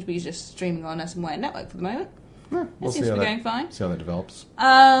we seem to be just streaming on SMY Network for the moment. Yeah, it seems to be going fine. See how that develops.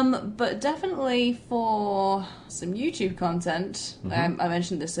 But definitely for some YouTube content, I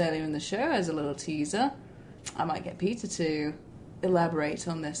mentioned this earlier in the show as a little teaser. I might get Peter to elaborate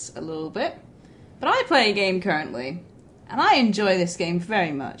on this a little bit. But I play a game currently, and I enjoy this game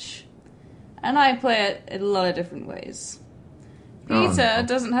very much. And I play it in a lot of different ways. Peter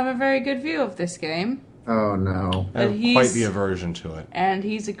doesn't have a very good view of this game. Oh, no. I have quite the aversion to it. And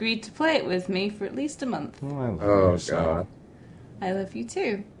he's agreed to play it with me for at least a month. Oh, God. I love you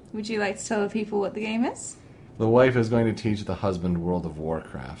too. Would you like to tell the people what the game is? The wife is going to teach the husband World of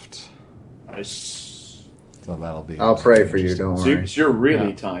Warcraft. Nice. So that'll be... I'll pray for you, don't worry. So you're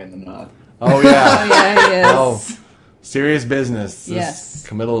really tying the knot. Oh, yeah. Oh, yeah, he is. Oh, serious business. Yes. This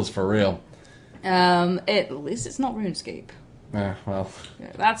committal is for real. At least it's not RuneScape. Well...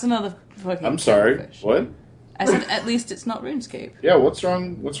 Yeah, that's another fucking... I'm sorry, fish. what? I said, at least it's not RuneScape. Yeah, what's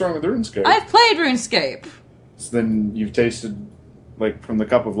wrong with RuneScape? I've played RuneScape. So then you've tasted, like, from the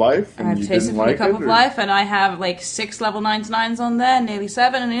Cup of Life, and I've you tasted didn't from like the Cup it? of or- Life, and I have, like, 6 level 99s on there, nearly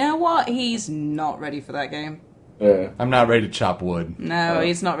 7, and you know what? He's not ready for that game. Yeah. I'm not ready to chop wood. No,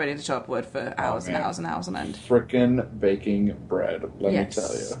 he's not ready to chop wood for hours and man. hours and hours on end. Frickin' baking bread, let me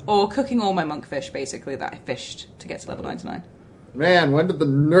tell you. Or cooking all my monkfish, basically, that I fished to get to level 99. Man, when did the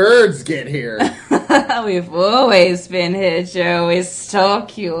nerds get here? We've always been here, Joe. We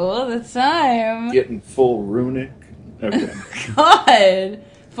stalk you all the time. Getting full runic. Okay. God!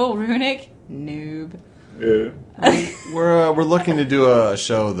 Full runic? Noob. Yeah. We're looking to do a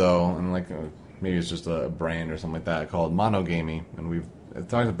show, though, and like maybe it's just a brand or something like that, called Monogamey, and we've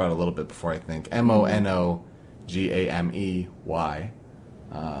talked about it a little bit before, I think. MONOGAMEY.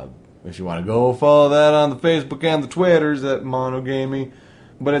 If you want to go follow that on the Facebook and the Twitters at Monogamey.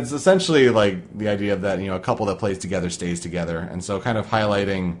 But it's essentially like the idea of that, a couple that plays together stays together, and so kind of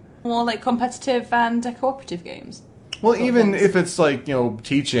highlighting... More like competitive and cooperative games. Well, even if it's like,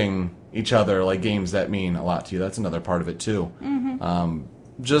 teaching each other like games that mean a lot to you, that's another part of it too. Mm-hmm.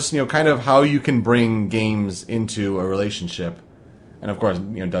 Just, kind of how you can bring games into a relationship. And of course,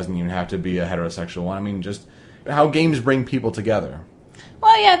 it doesn't even have to be a heterosexual one. I mean, just how games bring people together.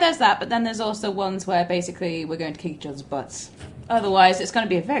 Well, yeah, there's that, but then there's also ones where basically we're going to kick each other's butts. Otherwise, it's going to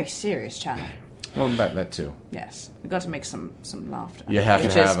be a very serious channel. Well, that too. Yes, we've got to make some laughter. You have to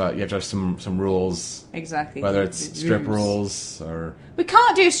have some rules. Exactly. Whether it's strip rules or... We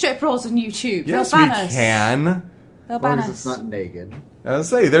can't do strip rules on YouTube. Yes, They'll we ban us. can. They'll As long ban as us. it's not naked. I was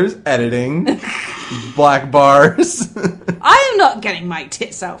say there's editing, black bars. I am not getting my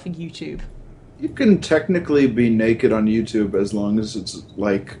tits out for YouTube. You can technically be naked on YouTube as long as it's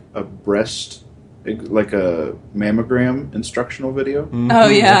like a breast, like a mammogram instructional video. Oh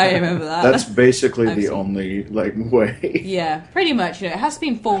yeah, I remember that. That's basically I've the seen- only way. Yeah, pretty much. It has to be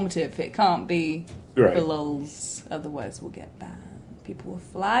informative. It can't be Right. for lulz. Otherwise, we'll get banned. People will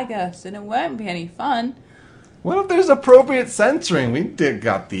flag us, and it won't be any fun. What if there's appropriate censoring? We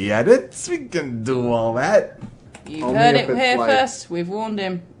got the edits. We can do all that. You've Only heard if it it's here like- first. We've warned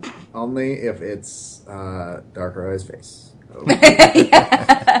him. Only if it's Darker Eye's face. Oh.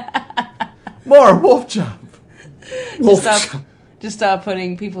 More wolf chop. Just start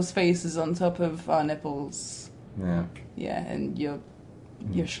putting people's faces on top of our nipples. Yeah. Yeah, and your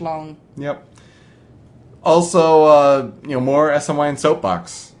schlong. Yep. Also, more SMY and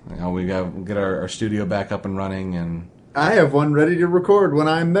Soapbox. We get our studio back up and running, and I have one ready to record when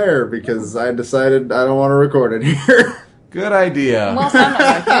I'm there because I decided I don't want to record it here. good idea. Whilst I'm not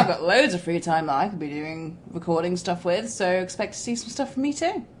working, I've got loads of free time that I could be doing recording stuff with, so expect to see some stuff from me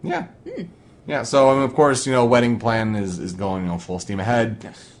too. Yeah. Yeah, so of course, Wedding Plan is going full steam ahead.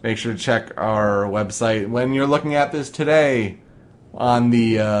 Yes. Make sure to check our website when you're looking at this today on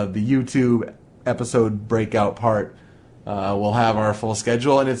the YouTube episode breakout part. We'll have our full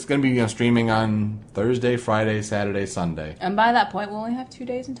schedule, and it's going to be streaming on Thursday, Friday, Saturday, Sunday. And by that point, we'll only have 2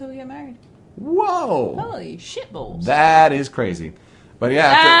 days until we get married. Whoa! Holy shitballs. That is crazy. But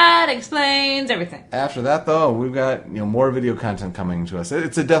yeah, That explains everything. after that though, we've got more video content coming to us.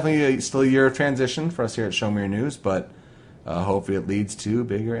 It's definitely still a year of transition for us here at Show Me Your News, but hopefully it leads to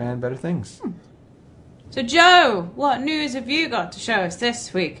bigger and better things. So, Joe, what news have you got to show us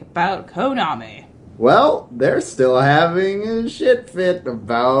this week about Konami? Well, they're still having a shit fit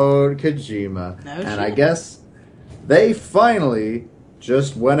about Kojima. No and shit. I guess they finally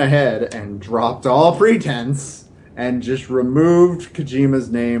just went ahead and dropped all pretense and just removed Kojima's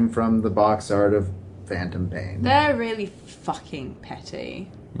name from the box art of Phantom Pain. They're really fucking petty.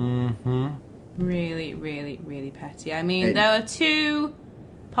 Mm-hmm. Really, really, really petty. I mean, Hey. there were 2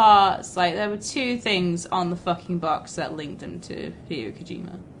 parts, there were 2 things on the fucking box that linked them to Hideo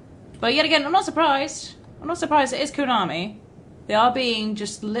Kojima. But yet again, I'm not surprised. I'm not surprised it is Konami. They are being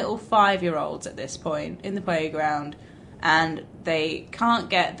just little 5-year-olds at this point in the playground, and they can't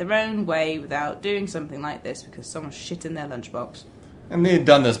get their own way without doing something like this because someone shit in their lunchbox. And they had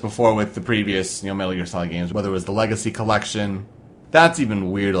done this before with the previous, Metal Gear Solid games, whether it was the Legacy Collection. That's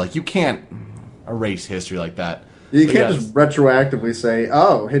even weird. You can't erase history like that. You But can't yes. just retroactively say,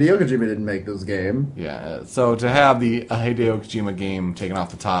 oh, Hideo Kojima didn't make this game. Yeah, so to have the Hideo Kojima game taken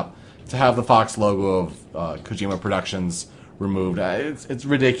off the top, to have the Fox logo of Kojima Productions removed, it's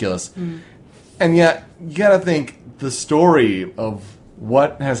ridiculous. And yet, you gotta think the story of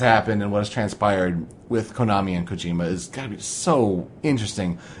what has happened and what has transpired with Konami and Kojima is gotta be so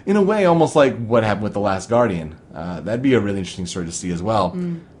interesting. In a way, almost like what happened with The Last Guardian. That'd be a really interesting story to see as well.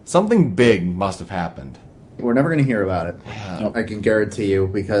 Something big must have happened. We're never going to hear about it. I can guarantee you,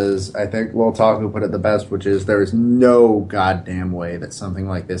 because I think Lil Taku put it the best, which is there is no goddamn way that something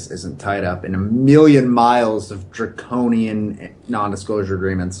like this isn't tied up in a million miles of draconian non-disclosure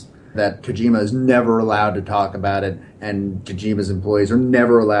agreements, that Kojima is never allowed to talk about it, and Kojima's employees are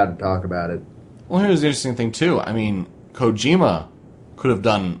never allowed to talk about it. Well, here's the interesting thing, too. I mean, Kojima could have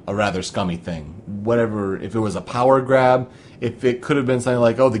done a rather scummy thing. Whatever, if it was a power grab, if it could have been something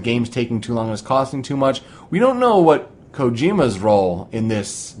like, oh, the game's taking too long and it's costing too much. We don't know what Kojima's role in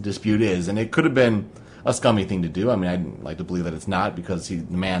this dispute is, and it could have been a scummy thing to do. I mean, I'd like to believe that it's not, because the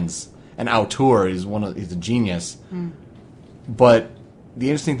man's an auteur. He's a genius. But the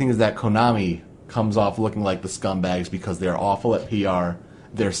interesting thing is that Konami comes off looking like the scumbags because they're awful at PR,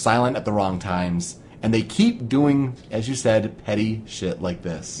 they're silent at the wrong times, and they keep doing, as you said, petty shit like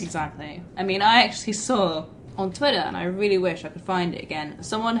this. Exactly. I mean, I actually saw on Twitter, and I really wish I could find it again,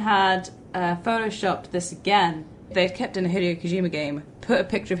 someone had photoshopped this again. They'd kept in a Hideo Kojima game, put a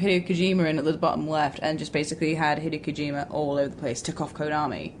picture of Hideo Kojima in at the bottom left, and just basically had Hideo Kojima all over the place, took off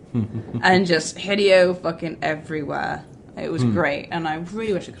Konami. And just Hideo fucking everywhere. It was great, and I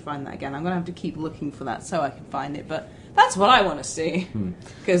really wish I could find that again. I'm going to have to keep looking for that so I can find it, but that's what I want to see.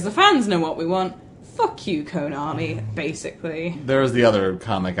 Because the fans know what we want. Fuck you, Konami, basically. There's the other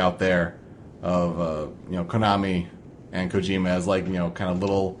comic out there of Konami and Kojima as kind of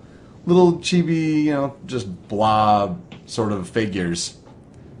little chibi, just blob sort of figures,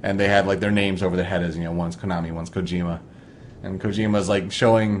 and they had their names over their head as one's Konami, one's Kojima, and Kojima's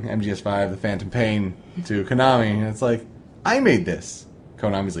showing MGS5 the Phantom Pain to Konami, and it's like, I made this.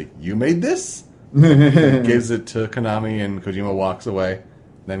 Konami's like, you made this? Gives it to Konami, and Kojima walks away.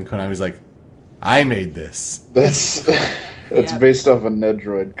 Then Konami's like, I made this. That's Yeah. based off a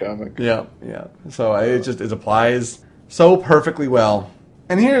Nedroid comic. Yeah. So it applies so perfectly well.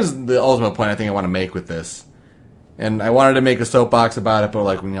 And here's the ultimate point I think I want to make with this. And I wanted to make a soapbox about it, but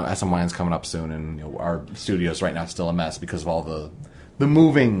SMY's coming up soon, and our studio's right now still a mess because of all the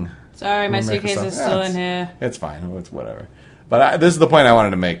moving. Sorry, my Microsoft. suitcase is Yeah, still it's- in here. It's fine. It's whatever. But this is the point I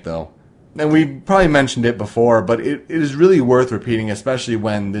wanted to make, though. And we probably mentioned it before, but it is really worth repeating, especially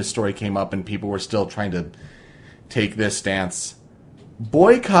when this story came up and people were still trying to take this stance.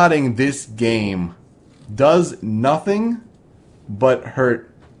 Boycotting this game does nothing but hurt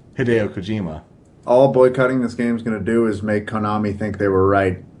Hideo Kojima. All boycotting this game is going to do is make Konami think they were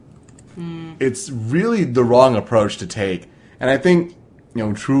right. It's really the wrong approach to take. And I think,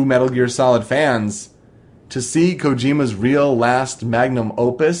 true Metal Gear Solid fans to see Kojima's real last magnum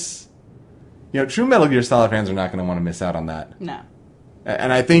opus, true Metal Gear Solid fans are not going to want to miss out on that. No.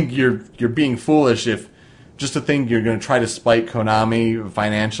 And I think you're being foolish if just to think you're going to try to spite Konami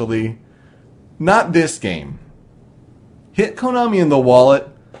financially. Not this game. Hit Konami in the wallet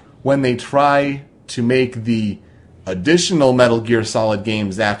when they try to make the additional Metal Gear Solid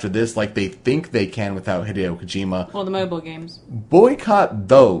games after this like they think they can without Hideo Kojima. Or the mobile games. Boycott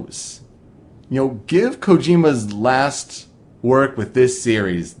those. Give Kojima's last work with this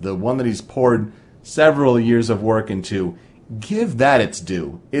series, the one that he's poured several years of work into, give that its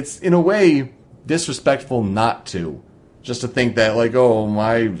due. It's, in a way, disrespectful not to. Just to think that,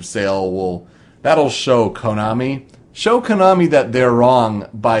 my sale that'll show Konami. Show Konami that they're wrong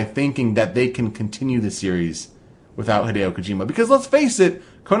by thinking that they can continue the series without Hideo Kojima. Because let's face it,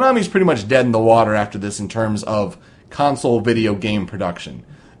 Konami's pretty much dead in the water after this in terms of console video game production.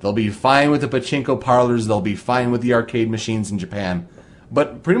 They'll be fine with the pachinko parlors, they'll be fine with the arcade machines in Japan.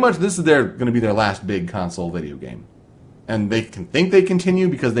 But pretty much this is going to be their last big console video game. And they can think they continue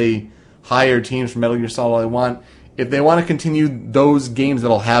because they hire teams from Metal Gear Solid all they want. If they want to continue those games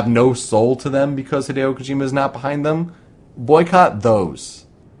that'll have no soul to them because Hideo Kojima is not behind them, boycott those.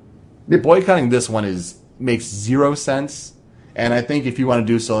 Boycotting this one makes zero sense. And I think if you want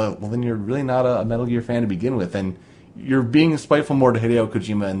to do so, well, then you're really not a Metal Gear fan to begin with. And you're being spiteful more to Hideo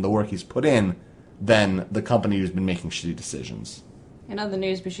Kojima and the work he's put in than the company who's been making shitty decisions. In other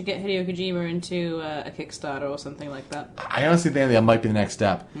news, we should get Hideo Kojima into a Kickstarter or something like that. I honestly think that might be the next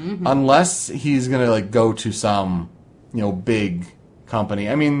step. Mm-hmm. Unless he's going to go to some, big company.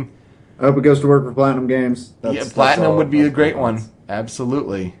 I mean... I hope he goes to work for Platinum Games. Platinum would be a great one.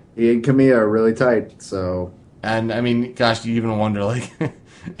 Absolutely. He and Kamiya are really tight, so... And, I mean, gosh, you even wonder,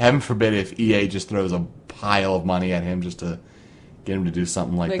 heaven forbid if EA just throws a pile of money at him just to get him to do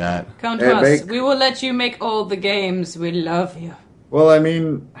something like that. Come to us. We will let you make all the games. We love you. Well, I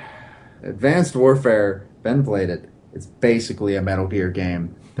mean, Advanced Warfare, Ben played it. It's basically a Metal Gear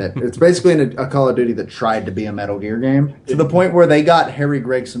game. It's basically a Call of Duty that tried to be a Metal Gear game, to the point where they got Harry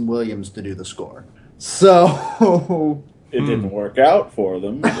Gregson Williams to do the score. So... It didn't work out for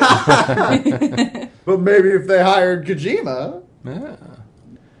them. But maybe if they hired Kojima... Yeah.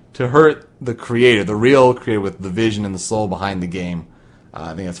 To hurt the creator, the real creator with the vision and the soul behind the game,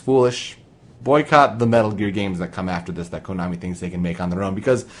 I think that's foolish. Boycott the Metal Gear games that come after this that Konami thinks they can make on their own,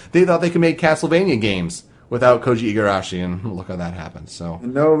 because they thought they could make Castlevania games without Koji Igarashi, and look how that happened. So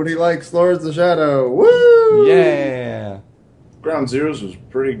and nobody likes Lords of Shadow. Woo! Yeah. Ground Zeroes was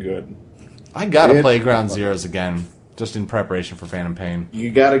pretty good. I gotta play Ground Zeroes again, just in preparation for Phantom Pain.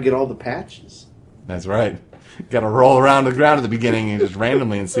 You gotta get all the patches. That's right. Gotta roll around the ground at the beginning and just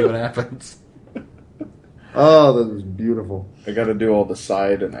randomly and see what happens. Oh, that was beautiful. I gotta do all the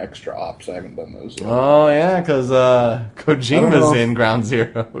side and extra ops. I haven't done those yet. Oh, yeah, because Kojima's in Ground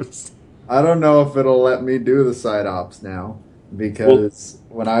Zeroes. I don't know if it'll let me do the side ops now, because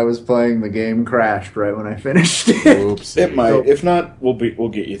when I was playing, the game crashed right when I finished it. Oops. It might. If not, we'll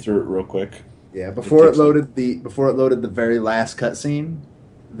get you through it real quick. Yeah, before it loaded the very last cutscene,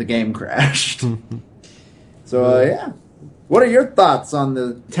 the game crashed. So, yeah. What are your thoughts on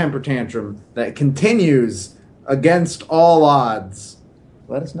the temper tantrum that continues against all odds?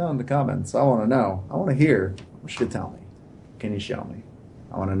 Let us know in the comments. I want to know. I want to hear. What should you tell me? Can you show me?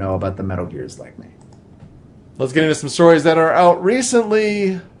 I want to know about the Metal Gears like me. Let's get into some stories that are out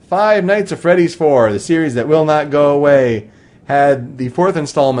recently. Five Nights at Freddy's 4, the series that will not go away, had the fourth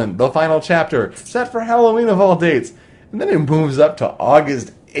installment, the final chapter, set for Halloween of all dates. And then it moves up to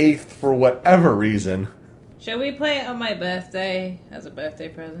August 8th for whatever reason. Shall we play it on my birthday as a birthday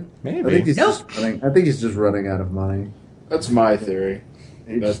present? Maybe. I think he's just running out of money. That's my theory.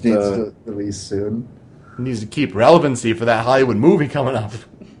 He just needs to release soon. He needs to keep relevancy for that Hollywood movie coming up.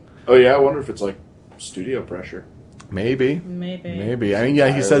 Oh yeah, I wonder if it's like studio pressure. Maybe. I mean,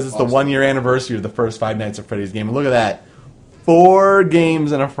 yeah, he says it's the 1 year anniversary of the first Five Nights at Freddy's game. And look at that. 4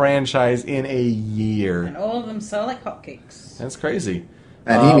 games in a franchise in a year. And all of them sell like hotcakes. That's crazy.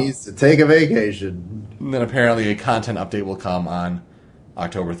 And he needs to take a vacation. And then apparently a content update will come on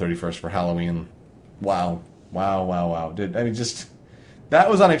October 31st for Halloween. Wow. That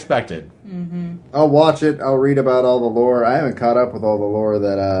was unexpected. Mm-hmm. I'll watch it. I'll read about all the lore. I haven't caught up with all the lore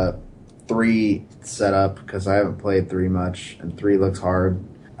that 3 set up, because I haven't played 3 much, and 3 looks hard.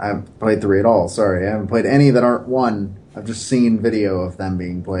 I haven't played 3 at all, sorry. I haven't played any that aren't 1. I've just seen video of them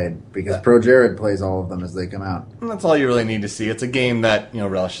being played, because Pro Jared plays all of them as they come out. And that's all you really need to see. It's a game that,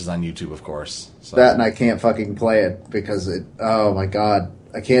 relishes on YouTube, of course. So. That, and I can't fucking play it, because oh my god,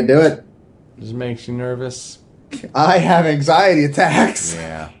 I can't do it. Just makes you nervous. I have anxiety attacks.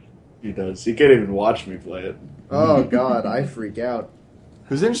 Yeah. He does. He can't even watch me play it. Oh God, I freak out. It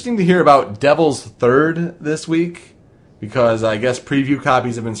was interesting to hear about Devil's Third this week because I guess preview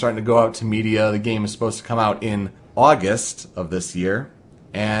copies have been starting to go out to media. The game is supposed to come out in August of this year.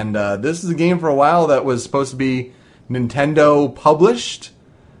 And this is a game for a while that was supposed to be Nintendo published.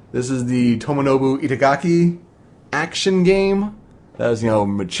 This is the Tomonobu Itagaki action game. That was,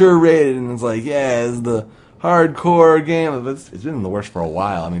 mature rated, and it's like, yeah, it's the hardcore game. It's been in the works for a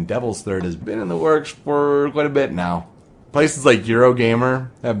while. I mean, Devil's Third has been in the works for quite a bit now. Places like Eurogamer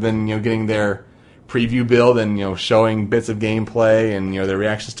have been, getting their preview build and, showing bits of gameplay and, their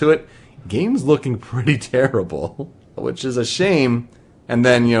reactions to it. Game's looking pretty terrible, which is a shame. And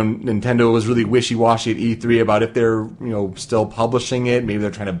then, Nintendo was really wishy-washy at E3 about if they're, still publishing it. Maybe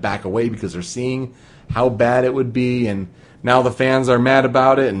they're trying to back away because they're seeing how bad it would be. And now the fans are mad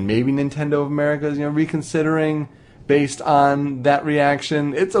about it. And maybe Nintendo of America is, reconsidering based on that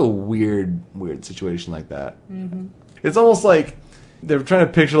reaction. It's a weird situation like that. Mm-hmm. It's almost like they're trying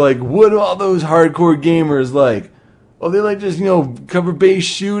to picture, like, what are all those hardcore gamers like? Oh, they like just, cover-based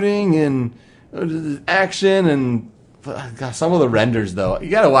shooting and action and... God, some of the renders, though, you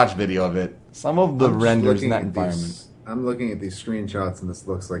gotta watch video of it. Some of the renders in that environment. I'm looking at these screenshots, and this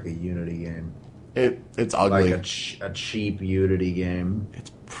looks like a Unity game. It's ugly. Like a cheap Unity game.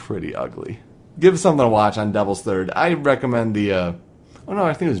 It's pretty ugly. Give something to watch on Devil's Third. I recommend the... I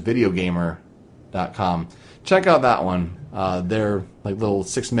think it was videogamer.com. Check out that one. Their little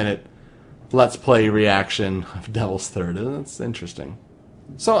 6-minute Let's Play reaction of Devil's Third. It's interesting.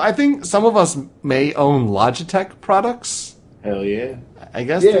 So I think some of us may own Logitech products. Hell yeah! I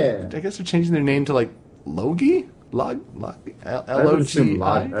guess they're changing their name to Logi. Logi. L-O-G.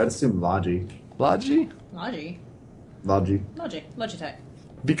 I'd assume Logi. Logi. Logitech.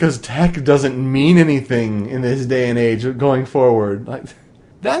 Because tech doesn't mean anything in this day and age going forward.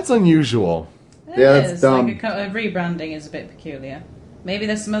 That's unusual. That's dumb. Rebranding is a bit peculiar. Maybe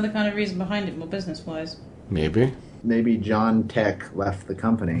there's some other kind of reason behind it, more business-wise. Maybe John Tech left the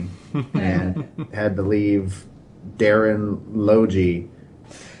company and had to leave Darren Logie.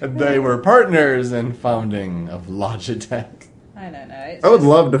 They were partners in founding of Logitech. I don't know. I would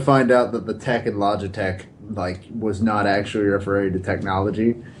love to find out that the tech in Logitech was not actually referring to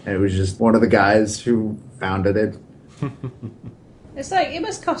technology, and it was just one of the guys who founded it. It's it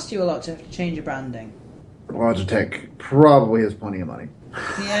must cost you a lot to change your branding. Logitech probably has plenty of money.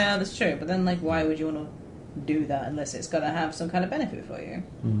 Yeah, that's true. But then, why would you want to do that unless it's going to have some kind of benefit for you?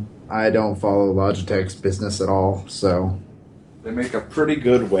 I don't follow Logitech's business at all, so... They make a pretty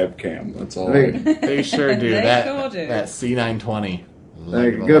good webcam, that's all. They sure do. They that sure do. That C920.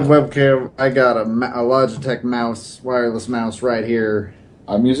 Good webcam. I got a Logitech wireless mouse right here.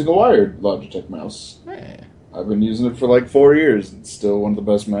 I'm using a wired Logitech mouse. Hey. I've been using it for 4 years. It's still one of the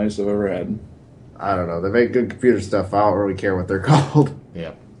best mice I've ever had. I don't know. They make good computer stuff. I don't really care what they're called.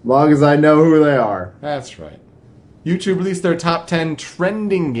 Yep. Long as I know who they are. That's right. YouTube released their top 10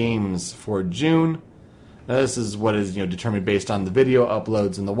 trending games for June. Now, this is what is determined based on the video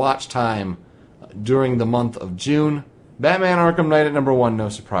uploads and the watch time during the month of June. Batman Arkham Knight at number 1, no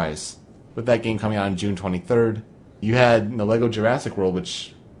surprise. With that game coming out on June 23rd. You had the Lego Jurassic World,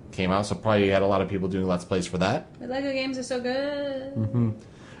 which came out, so probably you had a lot of people doing Let's Plays for that. The Lego games are so good. Mm-hmm.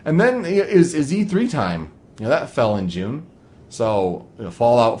 And then is E3 time. That fell in June. So,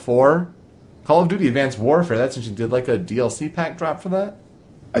 Fallout 4, Call of Duty Advanced Warfare, that's interesting. Did a DLC pack drop for that?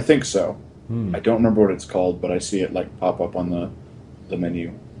 I think so. I don't remember what it's called, but I see it pop up on the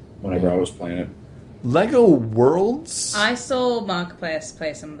menu whenever I was playing it. Lego Worlds? I saw Markiplier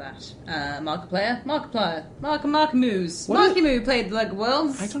play some of that. Markiplier? Markimoo played Lego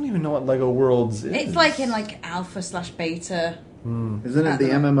Worlds. I don't even know what Lego Worlds is. It's in alpha/beta. Isn't it the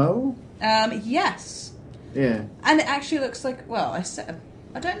MMO? Yes. Yeah. And it actually looks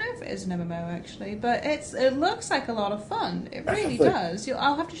I don't know if it is an MMO actually, but it looks like a lot of fun. It really does.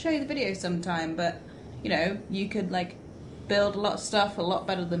 I'll have to show you the video sometime, but you could build a lot of stuff a lot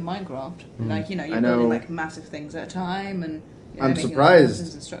better than Minecraft. You're building massive things at a time, and I'm making surprised.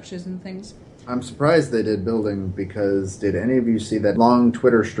 houses and structures and things. I'm surprised they did building, because did any of you see that long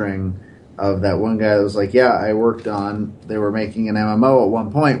Twitter string of that one guy that was they were making an MMO at one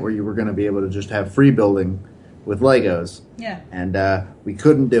point where you were going to be able to just have free building with Legos. Yeah. And we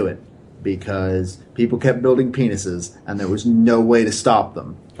couldn't do it because people kept building penises and there was no way to stop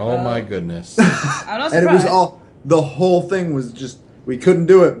them. Oh my goodness. I'm not surprised. And it was the whole thing was just, we couldn't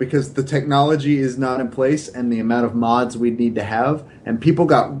do it because the technology is not in place and the amount of mods we'd need to have. And people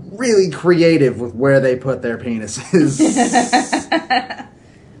got really creative with where they put their penises.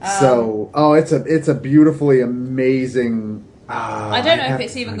 So, it's a beautifully amazing I don't know if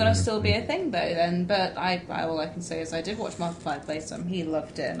it's even going to still be a thing though then, but all I can say is I did watch Markiplier play some. He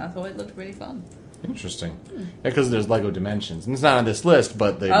loved it, and I thought it looked really fun. Interesting. Yeah, because there's Lego Dimensions. And it's not on this list,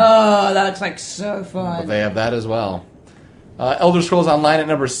 but they... Oh, that looks like so fun. But they have that as well. Elder Scrolls Online at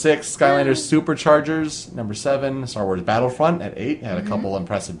number 6. Skylanders Superchargers, number 7. Star Wars Battlefront at 8. Had a couple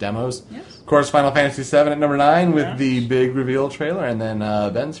impressive demos. Yes. Of course, Final Fantasy 7 at number 9 with the big reveal trailer. And then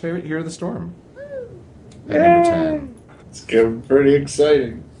Ben's favorite, Hear the Storm at number 10. It's getting pretty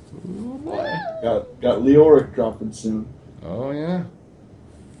exciting. Oh, boy. Got Leoric dropping soon. Oh, yeah.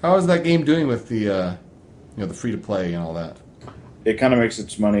 How is that game doing with the the free-to-play and all that? It kind of makes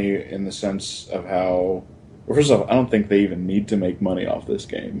its money in the sense of how... Well, first off, I don't think they even need to make money off this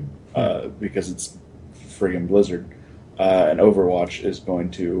game because it's friggin' Blizzard. And Overwatch is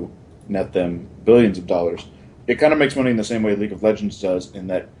going to net them billions of dollars. It kind of makes money in the same way League of Legends does in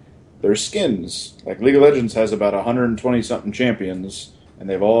that there's skins. Like, League of Legends has about 120-something champions, and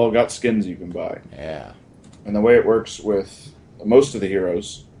they've all got skins you can buy. Yeah. And the way it works with most of the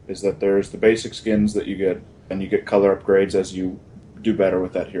heroes is that there's the basic skins that you get, and you get color upgrades as you do better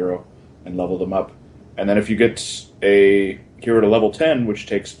with that hero and level them up. And then if you get a hero to level 10, which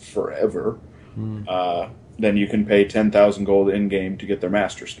takes forever, then you can pay 10,000 gold in-game to get their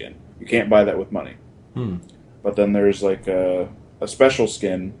master skin. You can't buy that with money. But then there's like a special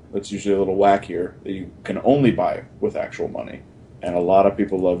skin that's usually a little wackier that you can only buy with actual money. And a lot of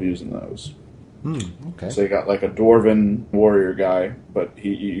people love using those. Okay. So you got like a dwarven warrior guy, but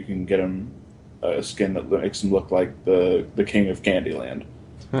you can get him a skin that makes him look like the king of Candyland.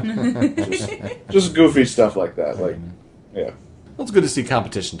 just goofy stuff like that. Like, yeah, Well, it's good to see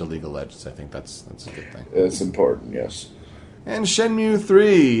competition to League of Legends. I think that's a good thing. it's important. Yes. And Shenmue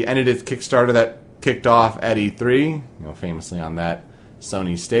 3 ended its Kickstarter that kicked off at E3, famously on that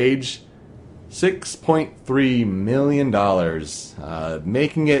Sony stage. $6.3 million,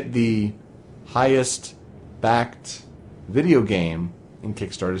 making it the highest backed video game in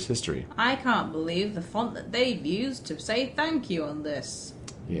Kickstarter's history. I can't believe the font that they've used to say thank you on this.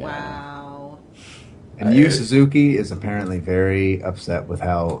 Yeah. Wow. And Yu Suzuki is apparently very upset with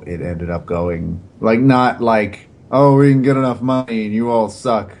how it ended up going. Like, not like, oh, we didn't get enough money and you all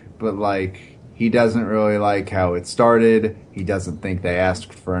suck, but like, he doesn't really like how it started. He doesn't think they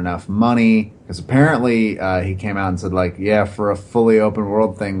asked for enough money. Because apparently he came out and said, like, yeah, for a fully open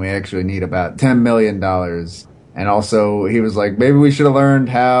world thing, we actually need about $10 million. And also, he was like, maybe we should have learned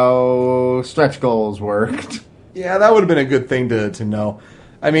how stretch goals worked. Yeah, that would have been a good thing to know.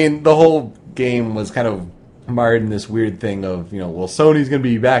 I mean, the whole game was kind of mired in this weird thing of, well, Sony's going to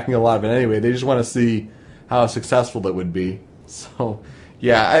be backing a lot of it anyway. They just want to see how successful it would be. So,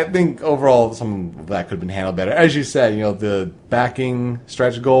 yeah, I think overall some of that could have been handled better. As you said, the backing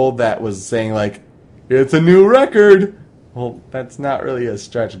stretch goal that was saying, like, it's a new record. Well, that's not really a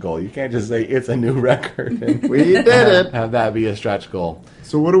stretch goal. You can't just say it's a new record and We did it. have that be a stretch goal.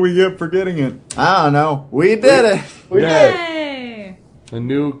 So what do we get for getting it? I don't know. We did it. We Yay! A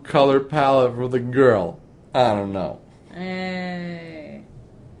new color palette for the girl. I don't know. Hey.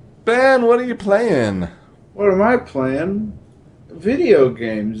 Ben, what are you playing? What am I playing? Video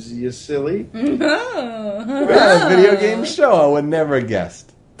games, you silly. Oh. Yeah, a video game show. I would never have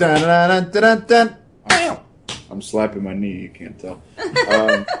guessed. Dun, dun, dun, dun, dun. I'm slapping my knee, you can't tell.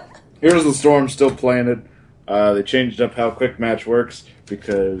 Here's the Storm, still playing it. They changed up how Quick Match works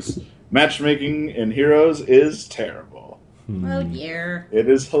because matchmaking in Heroes is terrible. Oh dear. It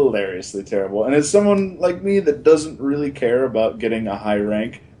is hilariously terrible. And as someone like me that doesn't really care about getting a high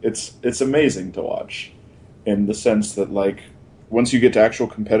rank, it's amazing to watch. In the sense that, like, once you get to actual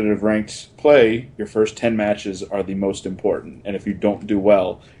competitive ranked play, your first 10 matches are the most important. And if you don't do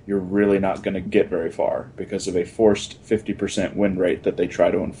well, you're really not going to get very far because of a forced 50% win rate that they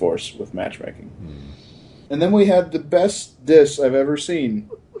try to enforce with matchmaking. And then we had the best diss I've ever seen,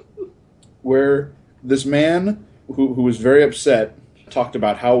 where this man who was very upset talked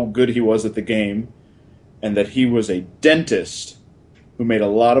about how good he was at the game and that he was a dentist who made a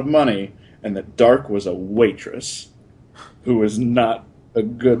lot of money and that Dark was a waitress who was not a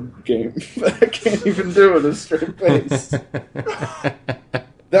good game. I can't even do it with a straight face.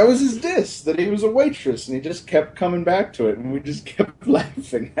 That was his diss, that he was a waitress, and he just kept coming back to it, and we just kept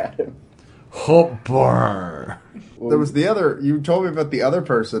laughing at him. Hopper. There was the other. You told me about the other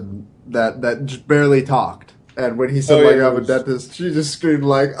person that just barely talked, and when he said Oh, yeah, I'm a dentist, she just screamed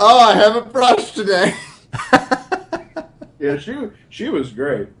like, "Oh, I haven't brushed today." Yeah, she was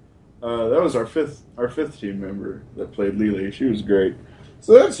great. That was our fifth team member that played Lily. She was great.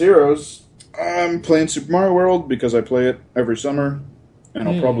 So that's Heroes. I'm playing Super Mario World because I play it every summer, and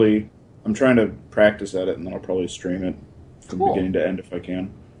I'm trying to practice at it, and then I'll probably stream it. from Cool. beginning to end if I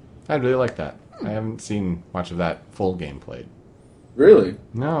can. I'd really like that. I haven't seen much of that full game played. Really?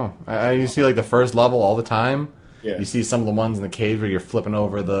 No. You see like the first level all the time. Yeah. You see some of the ones in the cave where you're flipping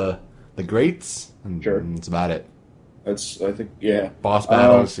over the grates. And, Sure. and that's about it. I think, yeah. Boss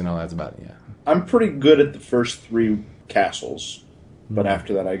battles, that's about it, yeah. I'm pretty good at the first 3 castles, but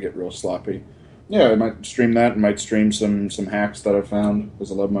after that I get real sloppy. Yeah, I might stream that and might stream some hacks that I've found,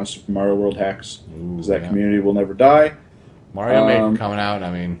 because I love my Super Mario World hacks, because that community will never die. Mario Maker coming out,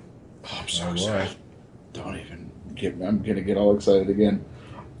 I mean... Oh, I'm so boy. excited. Don't even I'm going to get all excited again.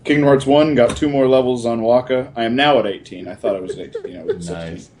 Kingdom Hearts 1 got 2 more levels on Waka. I am now at 18. I thought I was at 18. I was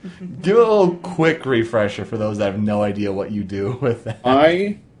at 16. Nice. Give a little quick refresher for those that have no idea what you do with that.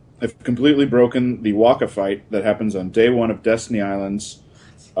 I have completely broken the Waka fight that happens on day 1 of Destiny Islands,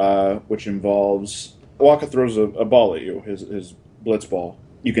 which involves Waka throws a ball at you, his blitz ball.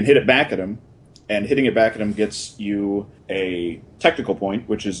 You can hit it back at him, and hitting it back at him gets you a technical point,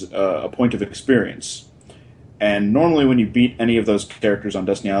 which is a point of experience. And normally when you beat any of those characters on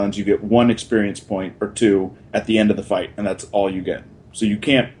Destiny Islands, you get 1 experience point or 2 at the end of the fight, and that's all you get. So you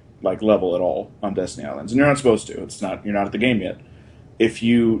can't level at all on Destiny Islands, and you're not supposed to. You're not at the game yet. If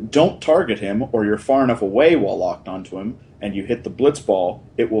you don't target him, or you're far enough away while locked onto him, and you hit the blitz ball,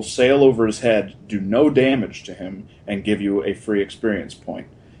 it will sail over his head, do no damage to him, and give you a free experience point.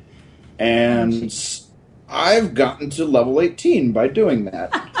 And I've gotten to level 18 by doing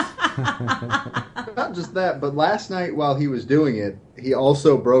that. Not just that, but last night while he was doing it, he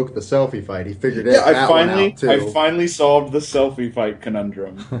also broke the selfie fight. He figured it Yeah, that one out too. I finally solved the selfie fight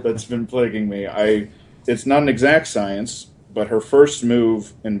conundrum that's been plaguing me. It's not an exact science, but her first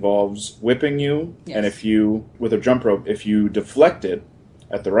move involves whipping you, Yes. and if you, with a jump rope, if you deflect it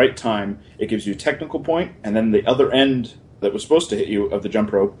at the right time, it gives you a technical point, and then the other end that was supposed to hit you of the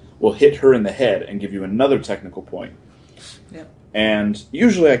jump rope will hit her in the head and give you another technical point. Yep. And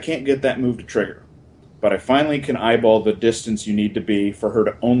usually I can't get that move to trigger. But I finally can eyeball the distance you need to be for her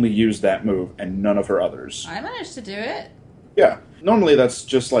to only use that move and none of her others. I managed to do it. Yeah. Normally that's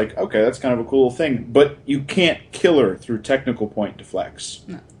just okay, that's kind of a cool thing. But you can't kill her through technical point deflects.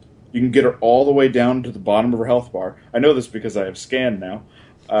 No. You can get her all the way down to the bottom of her health bar. I know this because I have scanned now.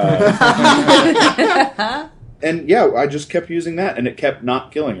 And yeah, I just kept using that, and it kept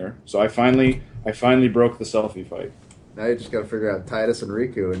not killing her. So I finally broke the selfie fight. Now you just got to figure out Titus and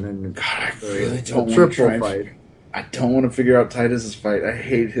Riku, and then God, I the really don't want to triple try and fight. I don't want to figure out Titus's fight. I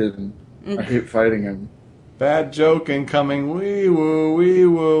hate him. I hate fighting him. Bad joke incoming. Wee woo, wee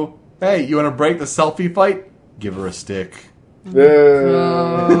woo. Hey, you want to break the selfie fight? Give her a stick.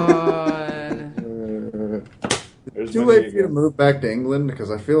 There's Too my late for you to ego. move back to England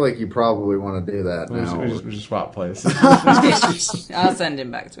because I feel like you probably want to do that now. We just swap places. I'll send him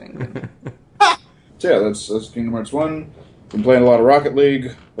back to England. So yeah, that's Kingdom Hearts 1. Been playing a lot of Rocket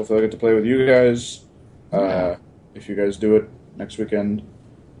League. Hopefully I get to play with you guys. If you guys do it next weekend.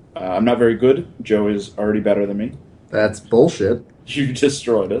 I'm not very good. Joe is already better than me. That's bullshit. You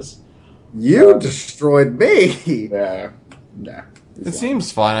destroyed us. You destroyed me. Yeah. Nah. It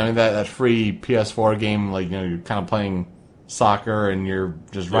seems fun. I mean, that free PS4 game, you're kind of playing soccer and you're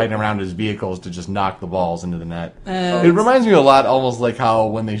just riding around his vehicles to just knock the balls into the net. It reminds me a lot, almost like how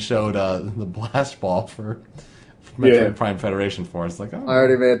when they showed the blast ball for Metroid Prime Federation Force. I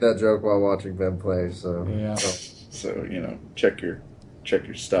already made that joke while watching them play, so... Yeah. So, check your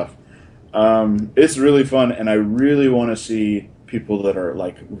stuff. It's really fun, and I really want to see people that are,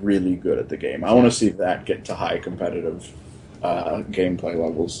 really good at the game. I want to see that get to high competitive gameplay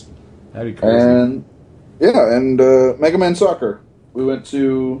levels. That'd be crazy. And, Mega Man Soccer. We went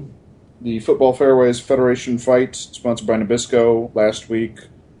to the Football Fairways Federation fight, sponsored by Nabisco, last week.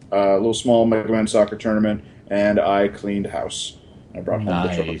 A little small Mega Man Soccer tournament, and I cleaned house. I brought home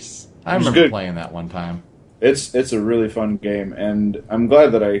the trophy. Nice. I remember playing that one time. It's a really fun game, and I'm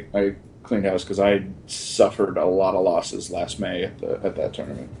glad that I cleaned house because I suffered a lot of losses last May at that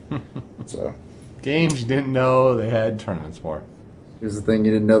tournament. So Games you didn't know they had tournaments for. Here's the thing,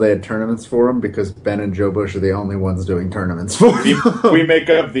 you didn't know they had tournaments for them because Ben and Joe Bush are the only ones doing tournaments for them. we make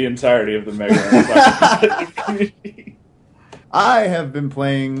up the entirety of the Mega Man Soccer community. I have been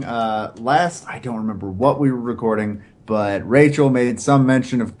playing, I don't remember what we were recording, but Rachel made some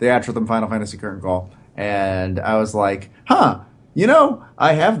mention of Theatrhythm Final Fantasy Curtain Call, and I was like, I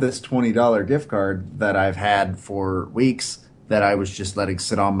have this $20 gift card that I've had for weeks that I was just letting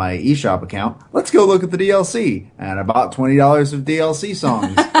sit on my eShop account. Let's go look at the DLC. And I bought $20 of DLC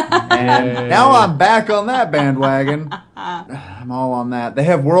songs. And now I'm back on that bandwagon. I'm all on that. They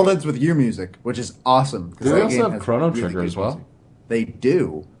have World Ends With You music, which is awesome. Do they also have Chrono Trigger as well? They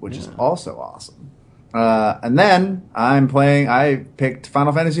do, which is also awesome. And then I picked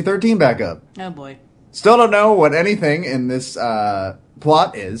Final Fantasy 13 back up. Oh boy. Still don't know what anything in this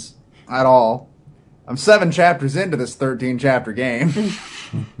plot is at all. I'm 7 chapters into this 13 chapter game.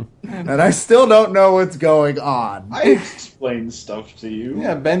 And I still don't know what's going on. I explained stuff to you.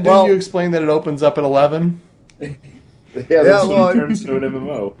 Yeah, Ben, didn't you explain that it opens up at 11? Yeah, that's when it turns into an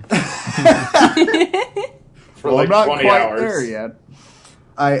MMO. For like I'm not 20 quite hours. there yet.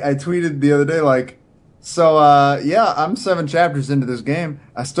 I tweeted the other day, like, so, I'm 7 chapters into this game.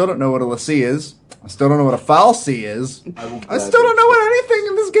 I still don't know what a Lassie is. I still don't know what a Fal'Cie is. I still don't know what anything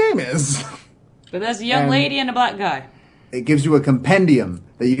in this game is. But there's a young And- lady and a black guy. It gives you a compendium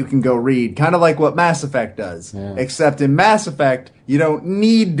that you can go read, kind of like what Mass Effect does. Yeah. Except in Mass Effect, you don't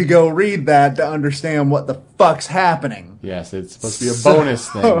need to go read that to understand what the fuck's happening. Yes, it's supposed to be a bonus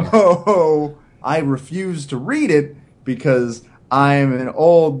thing. So, I refuse to read it because I'm an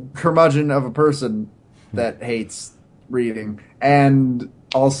old curmudgeon of a person that hates reading. And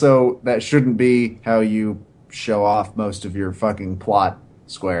also, that shouldn't be how you show off most of your fucking plot,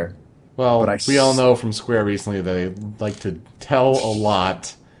 Square. Well, But we all know from Square recently that they like to tell a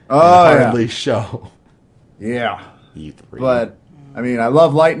lot and Oh, yeah. hardly show. Yeah. E3. But, I mean, I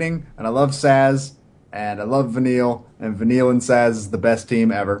love Lightning, and I love Saz, and I love Vanille, and Vanille and Saz is the best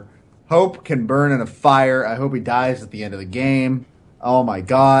team ever. Hope can burn in a fire. I hope he dies at the end of the game. Oh my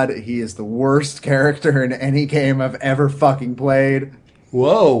god, he is the worst character in any game I've ever fucking played.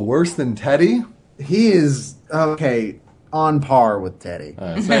 Whoa, worse than Teddy? He is, okay, on par with Teddy.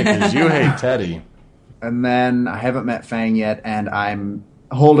 Because you hate Teddy. And then I haven't met Fang yet, and I'm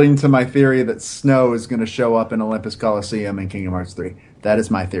holding to my theory that Snow is going to show up in Olympus Coliseum in Kingdom Hearts 3. That is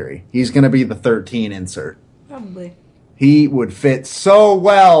my theory. He's going to be the 13 insert. Probably. He would fit so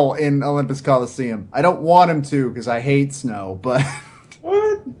well in Olympus Coliseum. I don't want him to because I hate Snow, but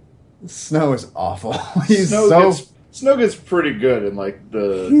What? Snow is awful. Snow gets pretty good in like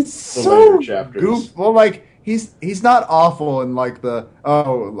the He's the so later chapters. goof. Well, like he's not awful in like the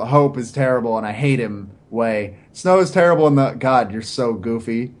Hope is terrible and I hate him way. Snow is terrible in the God, you're so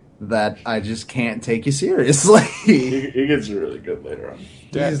goofy that I just can't take you seriously. He gets really good later on.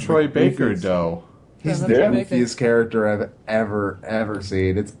 Dad, He's Troy the Baker, goofiest. though. He's Yeah, the that's right. goofiest character I've ever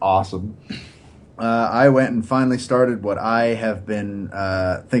seen. It's awesome. I went and finally started what I have been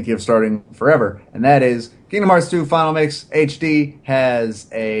thinking of starting forever, and that is Kingdom Hearts 2 Final Mix HD has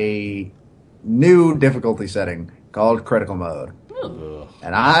a new difficulty setting called Critical Mode. Ooh.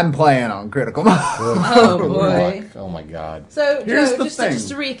 And I'm playing on Critical Mode. Oh boy. Oh my god. So, Here's Joe, the just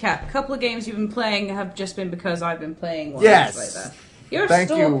to thing. recap, a couple of games you've been playing have just been because I've been playing one. Yes. Like that. You're a Thank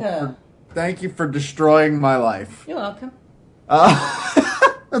stalker. you for destroying my life. You're welcome.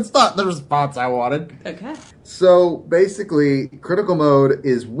 That's not the response I wanted. Okay. So basically, Critical Mode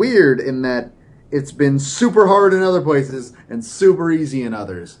is weird in that it's been super hard in other places and super easy in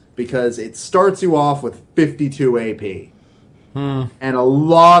others because it starts you off with 52 AP and a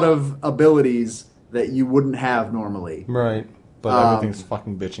lot of abilities that you wouldn't have normally. Right. But everything's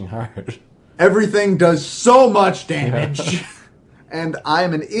fucking bitching hard. Everything does so much damage, and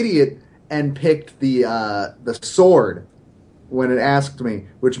I'm an idiot and picked the sword when it asked me,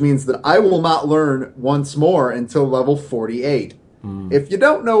 which means that I will not learn once more until level 48. If you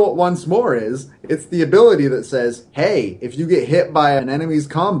don't know what once more is, it's the ability that says, hey, if you get hit by an enemy's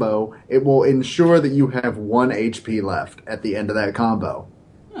combo, it will ensure that you have 1 HP left at the end of that combo.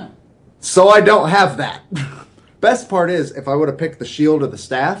 So I don't have that. Best part is, if I would have picked the shield or the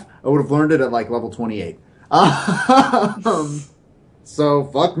staff, I would have learned it at like level 28. So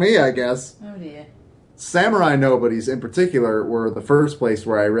fuck me, I guess. Oh dear. Samurai Nobodies in particular were the first place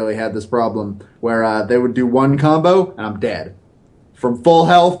where I really had this problem, where they would do one combo and I'm dead. From full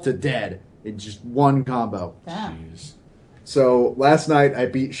health to dead in just one combo. Damn. So last night I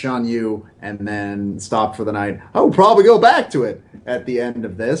beat Shan Yu and then stopped for the night. I will probably go back to it at the end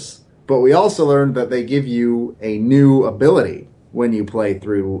of this. But we also learned that they give you a new ability when you play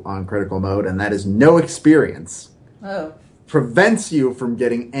through on Critical Mode, and that is no experience. Oh. Prevents you from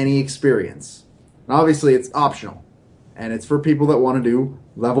getting any experience. And obviously it's optional. And it's for people that want to do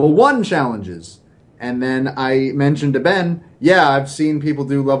level 1 challenges. And then I mentioned to Ben, yeah, I've seen people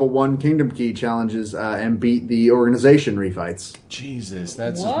do level 1 Kingdom Key challenges and beat the organization refights. Jesus,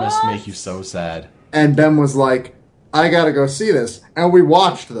 that just must make you so sad. And Ben was like, I gotta go see this. And we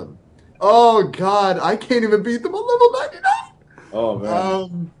watched them. Oh god, I can't even beat them on level 99! Oh man,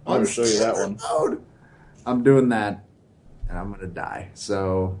 I'm on gonna show you that standard one. mode. I'm doing that, and I'm gonna die.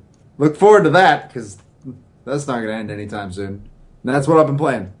 So, look forward to that, because that's not gonna end anytime soon. And that's what I've been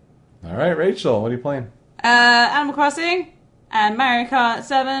playing. All right, Rachel, what are you playing? Animal Crossing and Mario Kart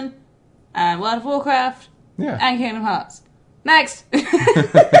 7 and World of Warcraft, Yeah. and Kingdom Hearts. Next!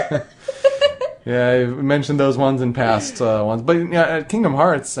 Yeah, I mentioned those ones in past ones. But yeah, at Kingdom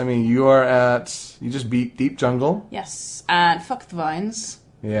Hearts, I mean, you just beat Deep Jungle. Yes, and fuck the vines.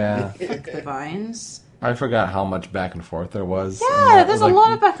 Yeah. Fuck the vines. I forgot how much back and forth there was. Yeah, there's a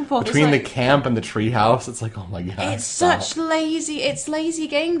lot of back and forth. Between It's the like- camp and the treehouse, it's like, oh my god. It's stop. such lazy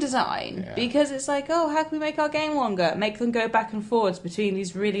game design. Yeah. Because it's like, oh, how can we make our game longer? Make them go back and forwards between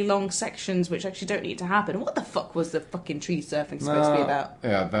these really long sections which actually don't need to happen. What the fuck was the fucking tree surfing supposed to be about?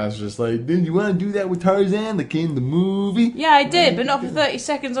 Yeah, that's just like, did you want to do that with Tarzan, like in the movie? Yeah, I did, but not for 30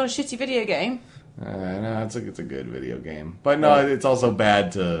 seconds on a shitty video game. No, it's a good video game. But no, it's also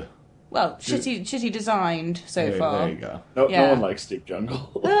bad to... Well, shitty designed so there, far. There you go. No Yeah. one likes Deep Jungle.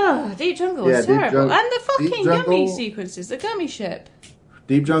 Ugh, Deep Jungle was Yeah, Deep terrible. Jung- And the fucking Deep gummy Jungle- sequences, the gummy ship.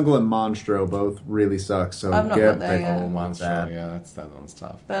 Deep Jungle and Monstro both really suck. So I've not get got there picked yet. Oh, with Monster, that. yeah, that one's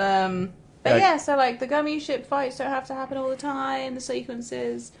tough. But Yeah. yeah, so like the gummy ship fights don't have to happen all the time, the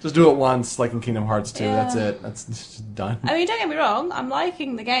sequences. Just do it once, like in Kingdom Hearts 2, Yeah. that's it. That's just done. I mean, don't get me wrong, I'm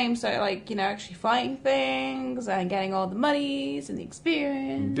liking the game, so like, actually fighting things and getting all the monies and the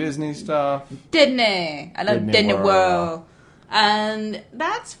experience. Disney stuff. Disney! I love Disney Disney World. World. And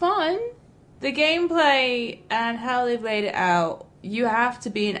that's fun. The gameplay and how they've laid it out, you have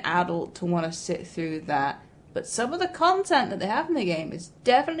to be an adult to want to sit through that. But some of the content that they have in the game is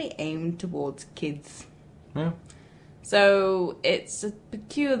definitely aimed towards kids. Yeah. So it's a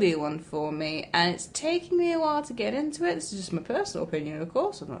peculiar one for me, and it's taking me a while to get into it. This is just my personal opinion, of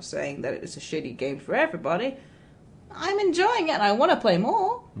course. I'm not saying that it's a shitty game for everybody. I'm enjoying it, and I want to play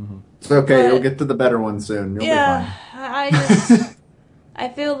more. It's okay. But- You'll get to the better one soon. You'll Yeah, be fine. I just... I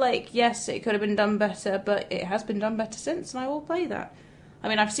feel like, yes, it could have been done better, but it has been done better since, and I will play that. I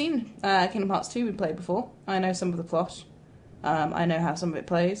mean, I've seen Kingdom Hearts 2 been played before. I know some of the plot. I know how some of it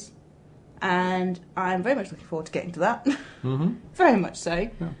plays. And I'm very much looking forward to getting to that. Mm-hmm. Very much so.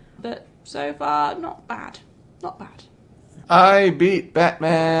 But so far, not bad. Not bad. I beat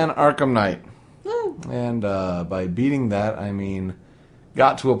Batman Arkham Knight. Woo. And by beating that, I mean,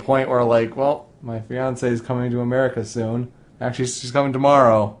 got to a point where, like, well, my fiance is coming to America soon. Actually, she's coming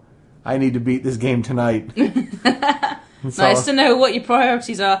tomorrow. I need to beat this game tonight. So, Nice to know what your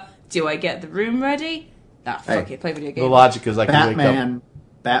priorities are. Do I get the room ready? Nah, fuck Hey, it, play video the games. logic is I can wake up.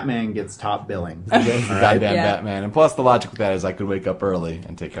 Batman gets top billing. The goddamn Yeah. Batman. And plus the logic with that is I could wake up early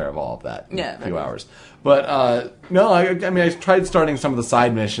and take care of all of that in Yeah, a few okay. hours. But, no, I mean, I tried starting some of the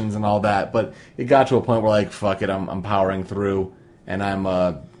side missions and all that, but it got to a point where, like, fuck it, I'm powering through, and I'm,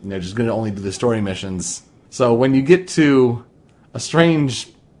 just going to only do the story missions. So when you get to a strange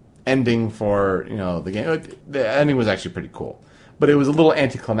ending for, the game, the ending was actually pretty cool. But it was a little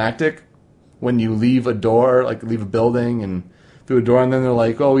anticlimactic when you leave a door, like leave a building and through a door, and then they're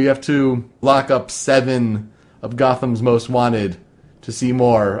like, oh, you have to lock up 7 of Gotham's Most Wanted to see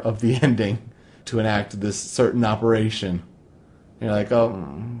more of the ending to enact this certain operation. And you're like, oh,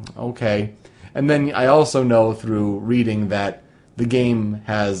 okay. And then I also know through reading that the game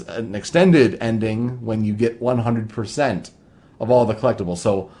has an extended ending when you get 100% of all the collectibles.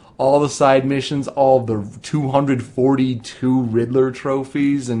 So all the side missions, all the 242 Riddler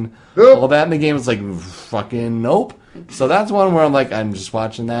trophies, and all that in the game, it's like, fucking nope. So that's one where I'm like, I'm just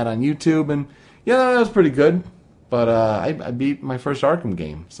watching that on YouTube, and yeah, that was pretty good. But I beat my first Arkham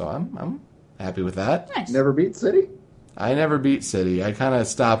game, so I'm happy with that. Nice. Never beat City? I never beat City. I kind of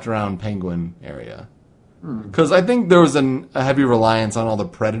stopped around Penguin area. Because I think there was a heavy reliance on all the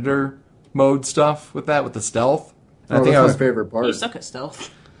Predator mode stuff with that, with the stealth. And I think that's I was, my favorite part. You suck at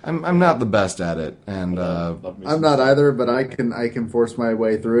stealth. I'm not the best at it, and Love me I'm some not stuff. either, but I can force my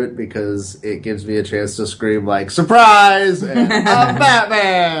way through it because it gives me a chance to scream like "surprise" and "I'm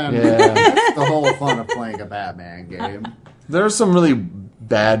Batman." yeah, That's the whole fun of playing a Batman game. there are some really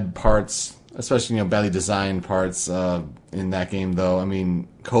bad parts, especially badly designed parts in that game. Though, I mean,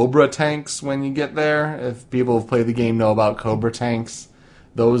 Cobra tanks when you get there. If people have played the game, know about Cobra tanks.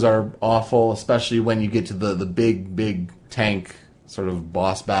 Those are awful, especially when you get to the big tank sort of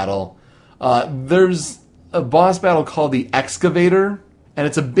boss battle. There's a boss battle called the Excavator, and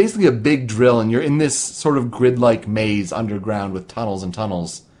it's basically a big drill, and you're in this sort of grid-like maze underground with tunnels and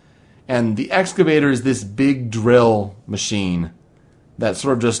tunnels. And the Excavator is this big drill machine that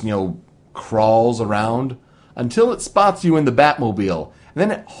sort of just, crawls around until it spots you in the Batmobile. And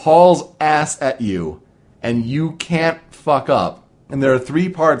then it hauls ass at you, and you can't fuck up. And there are 3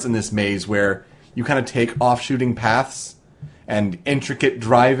 parts in this maze where you kind of take off-shooting paths and intricate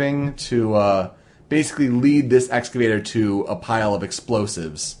driving to basically lead this excavator to a pile of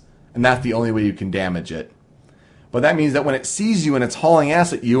explosives. And that's the only way you can damage it. But that means that when it sees you and it's hauling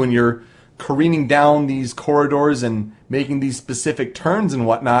ass at you and you're careening down these corridors and making these specific turns and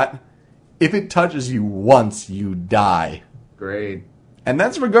whatnot, if it touches you once, you die. Great. And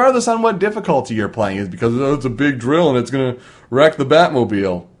that's regardless on what difficulty you're playing is, because it's a big drill and it's going to wreck the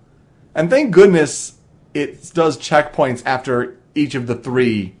Batmobile. And thank goodness it does checkpoints after each of the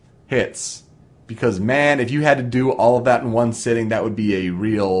 3 hits. Because, man, if you had to do all of that in one sitting, that would be a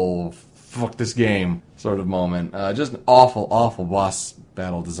real fuck this game sort of moment. Just an awful, awful boss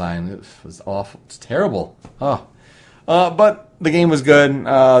battle design. It was awful. It's terrible. But the game was good.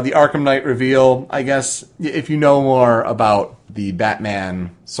 The Arkham Knight reveal, I guess, if you know more about the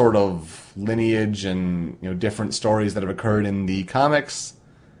Batman sort of lineage and different stories that have occurred in the comics,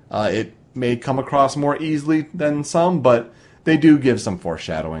 it may come across more easily than some, but they do give some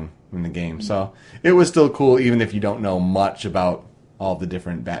foreshadowing in the game. So it was still cool, even if you don't know much about all the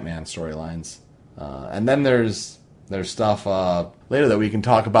different Batman storylines. And then there's stuff later that we can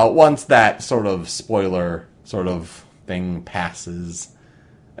talk about once that sort of spoiler sort of thing passes.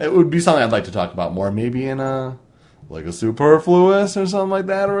 It would be something I'd like to talk about more, maybe in a superfluous or something like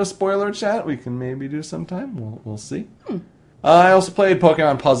that, or a spoiler chat we can maybe do sometime. We'll see. I also played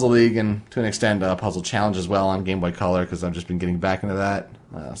Pokemon Puzzle League and to an extent Puzzle Challenge as well on Game Boy Color, because I've just been getting back into that.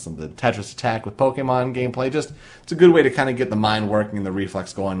 Some of the Tetris Attack with Pokemon gameplay, it's a good way to kind of get the mind working and the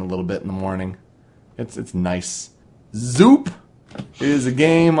reflex going a little bit in the morning. It's nice. Zoop is a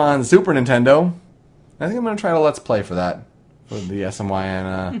game on Super Nintendo. I think I'm going to try to Let's Play for that, for the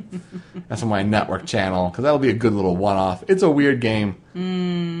SMYN SMYN Network channel, because that'll be a good little one-off. It's a weird game.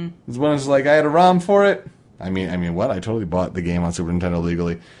 It's one that's like, I had a ROM for it. I mean, what? I totally bought the game on Super Nintendo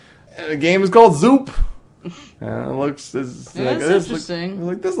legally. The game is called Zoop. It looks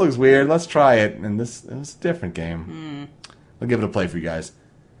interesting. This looks weird. Let's try it. And it was a different game. I'll give it a play for you guys.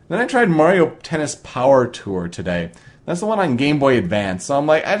 Then I tried Mario Tennis Power Tour today. That's the one on Game Boy Advance. So I'm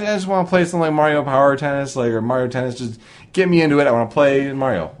like, I just want to play something like Mario Power Tennis, or Mario Tennis. Just get me into it. I want to play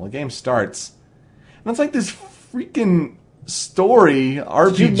Mario. Well, the game starts, and it's like this freaking story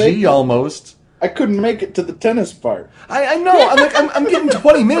RPG almost. I couldn't make it to the tennis part. I know. I'm like, I'm getting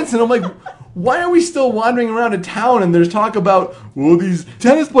 20 minutes, and I'm like, why are we still wandering around a town? And there's talk about, well, these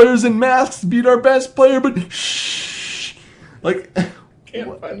tennis players in masks beat our best player, but shh. Like,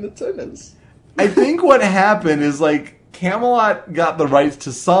 Can't find the tennis. I think what happened is, like, Camelot got the rights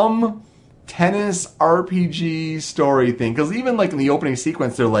to some tennis RPG story thing. Because even, like, in the opening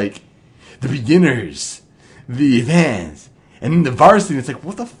sequence, they're like, the beginners, the advanced, and then the varsity. It's like,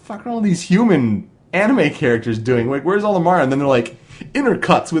 what the fuck are all these human anime characters doing? Like, where's all the Mario? And then they're like,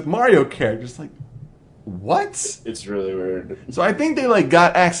 intercuts with Mario characters. Like, what? It's really weird. So I think they, like,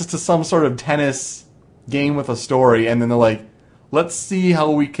 got access to some sort of tennis game with a story, and then they're like, let's see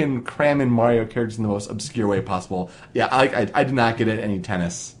how we can cram in Mario characters in the most obscure way possible. Yeah, I did not get any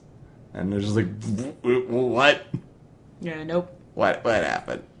tennis. And they're just like, what? Yeah, nope. What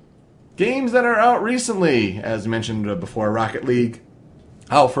happened? Games that are out recently, as mentioned before, Rocket League,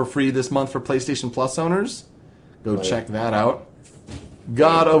 out for free this month for PlayStation Plus owners. Go check that out.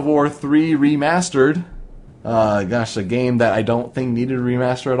 God of War 3 Remastered. Gosh, a game that I don't think needed a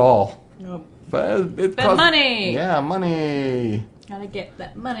remaster at all. Nope. But it Spend money! Yeah, money. Gotta get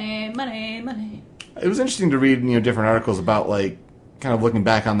that money. It was interesting to read, different articles about, like, kind of looking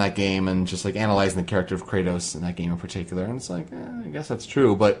back on that game and just, like, analyzing the character of Kratos in that game in particular. And it's like, I guess that's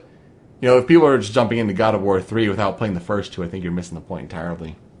true. But, if people are just jumping into God of War 3 without playing the first two, I think you're missing the point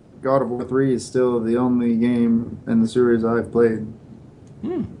entirely. God of War 3 is still the only game in the series I've played.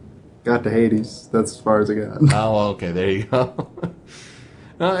 Got to Hades. That's as far as I got. Oh, okay, there you go.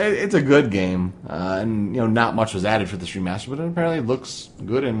 No, it's a good game, and not much was added for this remaster, but it apparently looks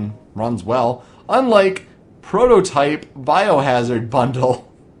good and runs well. Unlike Prototype Biohazard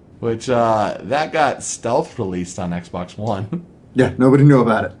Bundle, which that got stealth released on Xbox One. Yeah, nobody knew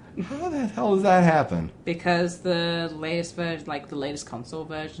about it. How the hell does that happen? Because the latest version, like the latest console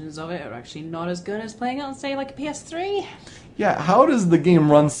versions of it, are actually not as good as playing it on, say, like a PS3. Yeah, how does the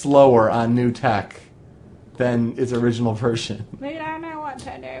game run slower on new tech than its original version? We don't know what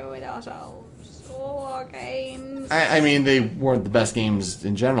to do with ourselves or games. I mean, they weren't the best games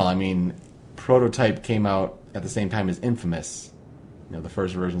in general. I mean, Prototype came out at the same time as Infamous. The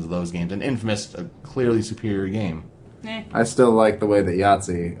first versions of those games. And Infamous, a clearly superior game. I still like the way that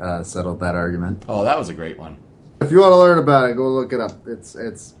Yahtzee settled that argument. Oh, that was a great one. If you want to learn about it, go look it up.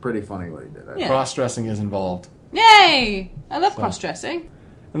 It's pretty funny what he did. Yeah. Cross-dressing is involved. Yay! I love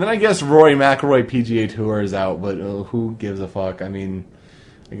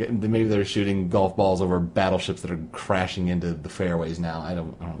Maybe they're shooting golf balls over battleships that are crashing into the fairways now. I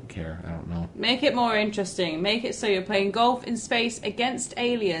don't care. I don't know. Make it more interesting. Make it so you're playing golf in space against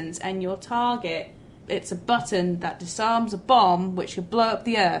aliens, and your target, it's a button that disarms a bomb which could blow up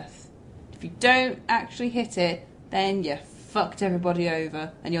the Earth. If you don't actually hit it, then you fucked everybody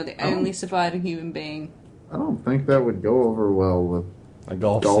over, and you're the only surviving human being. I don't think that would go over well with A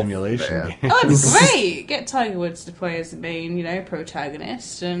golf simulation fan. game. Oh, it'd be great! Get Tiger Woods to play as the main,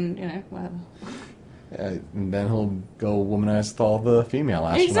 protagonist, and, whatever. And then he'll go womanize with all the female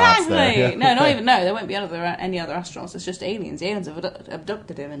astronauts Exactly! there. No, not even, no, there won't be any other astronauts, it's just aliens. The aliens have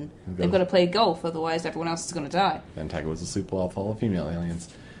abducted him, and they've got to play golf, otherwise everyone else is going to die. Then Tiger Woods will soup off all the female aliens.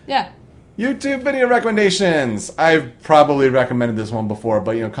 Yeah. YouTube video recommendations. I've probably recommended this one before,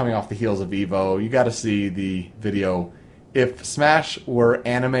 but coming off the heels of Evo, you got to see the video "If Smash Were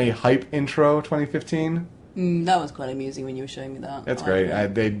Anime Hype Intro 2015." That was quite amusing when you were showing me that. That's great.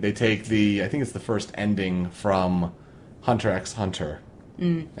 They take I think it's the first ending from Hunter x Hunter,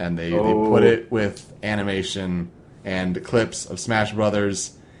 and they put it with animation and clips of Smash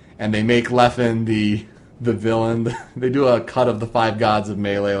Brothers, and they make Leffen the villain. They do a cut of the 5 gods of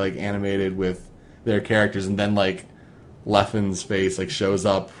Melee, like animated with their characters, and then like Leffen's face like shows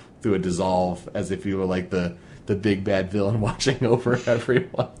up through a dissolve as if he were like the big bad villain watching over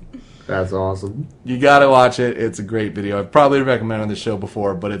everyone. That's awesome. You gotta watch it. It's a great video. I've probably recommended on the show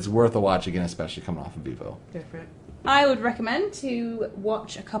before, but it's worth a watch again, especially coming off of Evo. Go for it. I would recommend to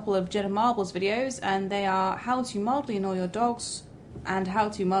watch a couple of Jenna Marbles videos, and they are how to mildly annoy your dogs and how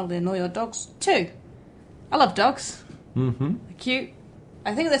to mildly annoy your dogs too. I love dogs. Mm-hmm. They're cute.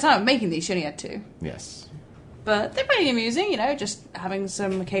 I think at the time of making these, she only had 2. Yes. But they're pretty amusing, just having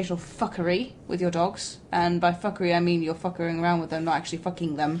some occasional fuckery with your dogs. And by fuckery, I mean you're fuckering around with them, not actually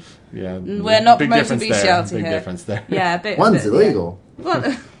fucking them. Yeah. We're not big promoting difference there. bestiality Big here. difference there. Yeah, a bit. One's illegal.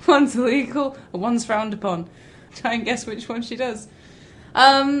 Yeah. One's illegal, and one's frowned upon. Try and guess which one she does.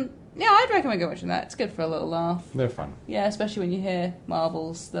 Yeah, I'd recommend watching that. It's good for a little laugh. They're fun. Yeah, especially when you hear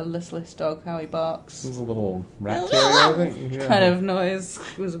Marbles, the listless dog, how he barks. There's a little rat terrier, I think. Yeah. Kind of noise.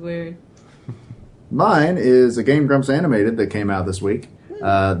 It was weird. Mine is a Game Grumps animated that came out this week.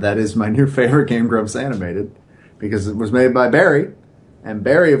 That is my new favorite Game Grumps animated because it was made by Barry. And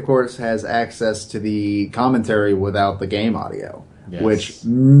Barry, of course, has access to the commentary without the game audio, Yes. which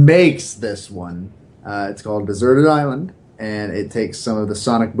makes this one. It's called Deserted Island, and it takes some of the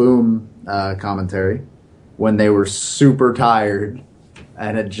Sonic Boom commentary when they were super tired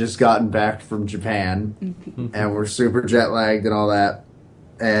and had just gotten back from Japan and were super jet-lagged and all that.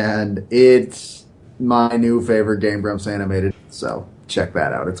 And it's my new favorite Game Grumps animated, so check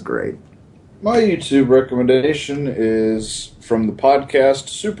that out. It's great. My YouTube recommendation is from the podcast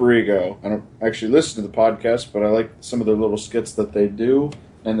Super Ego. I don't actually listen to the podcast, but I like some of the little skits that they do.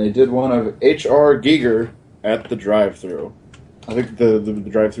 And they did one of H.R. Giger at the drive-thru. I think the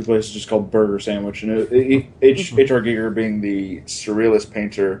drive-thru place is just called Burger Sandwich. And H.R. Giger being the surrealist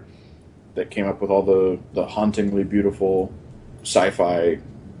painter that came up with all the hauntingly beautiful sci-fi,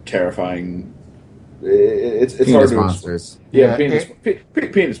 terrifying... It's Penis hard to monsters. Yeah, Yeah,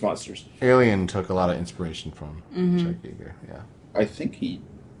 penis monsters. Alien took a lot of inspiration from Chuck Yeager. Yeah. I think he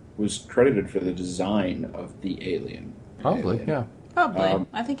was credited for the design of the alien. Probably, Alien. yeah. Probably.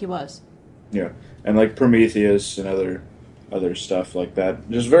 I think he was. Yeah, and like Prometheus and other stuff like that.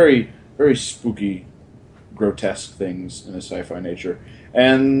 Just very, very spooky, grotesque things in a sci-fi nature.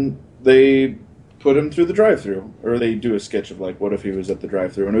 And they put him through the drive-thru, or they do a sketch of like, what if he was at the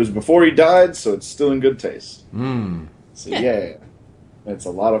drive-thru, and it was before he died, so it's still in good taste. So yeah, it's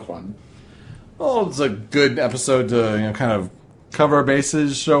a lot of fun. Well, it's a good episode to kind of cover our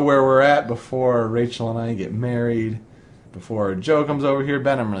bases, show where we're at before Rachel and I get married, before Joe comes over here.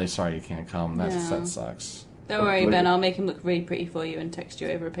 Ben, I'm really sorry you can't come. That sucks. Don't worry, Ben. I'll make him look really pretty for you and text you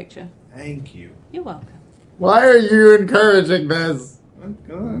over a picture. Thank you. You're welcome. Why are you encouraging this?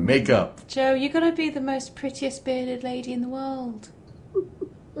 Makeup. Joe, you're gonna be the most prettiest bearded lady in the world.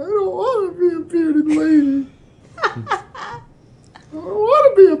 I don't want to be a bearded lady. I don't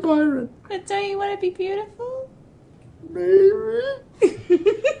want to be a pirate. But don't you want to be beautiful? Maybe.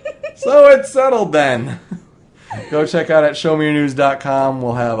 So it's settled then. Go check out at showmeyournews.com.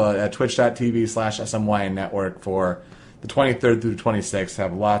 We'll have a twitch.tv/SMYN network for the 23rd through the 26th.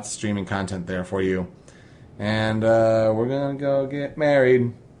 Have lots of streaming content there for you. And we're going to go get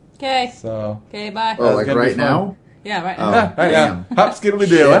married. Okay. So, Okay, bye. Oh, like gonna be right fun. now? Yeah, right. Oh. yeah, right damn. now. Hop skiddly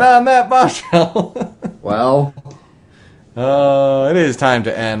do. And on that bombshell. Well, It is time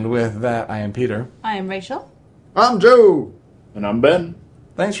to end. With that, I am Peter. I am Rachel. I'm Joe. And I'm Ben.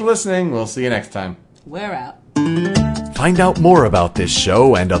 Thanks for listening. We'll see you next time. We're out. Find out more about this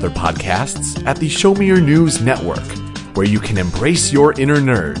show and other podcasts at the Show Me Your News Network, where you can embrace your inner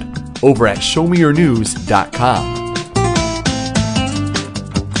nerd over at showmeyournews.com.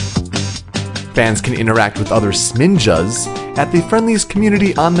 Fans can interact with other Sminjas at the friendliest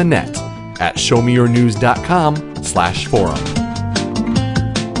community on the net at showmeyournews.com/forum.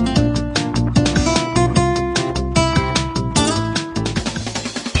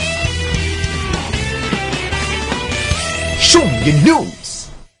 Show me your news!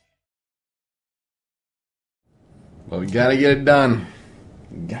 Well, we gotta get it done.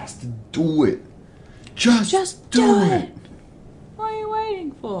 We got to do it. Just do it. What are you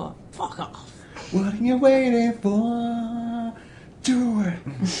waiting for? Fuck off. What are you waiting for? Do it.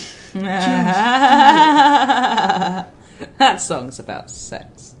 That song's about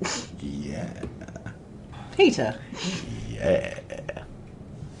sex. Yeah. Peter. Yeah.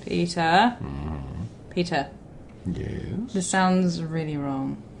 Peter. Peter. Yes. This sounds really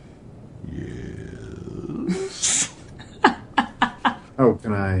wrong. Yes. Oh,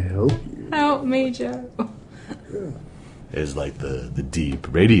 can I help you? Help me, Joe. It's like the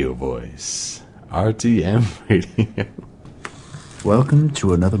deep radio voice. RTM radio. Welcome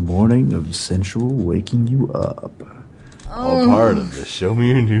to another morning of sensual waking you up. All part of the Show Me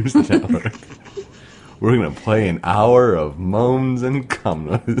Your News Network. We're going to play an hour of moans and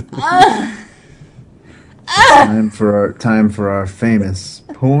cum. Time for our famous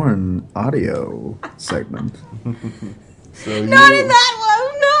porn audio segment. Not in that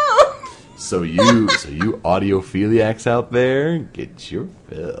one, no! So you audiophiliacs out there, get your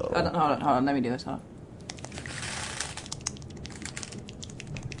fill. Hold on, let me do this, hold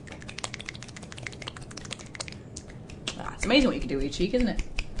on. It's amazing what you can do with your cheek, isn't it?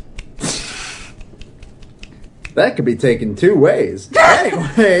 That could be taken two ways.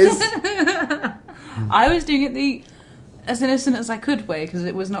 Anyways. I was doing it the as innocent as I could way, because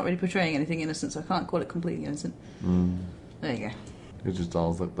it was not really portraying anything innocent, so I can't call it completely innocent. There you go. It just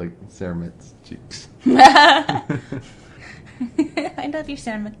all looked like Sarah Mitt's cheeks. I love you,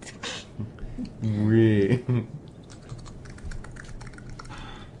 Sarah. Really?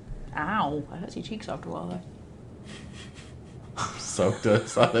 Ow, I hurt your cheeks after a while though. Soaked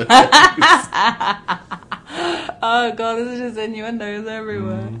us on it. Oh god, this is just innuendos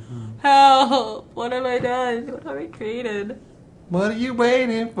everywhere. Help! What have I done? What have I created? What are you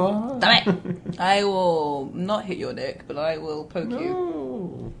waiting for? Damn it! I will not hit your dick, but I will poke you.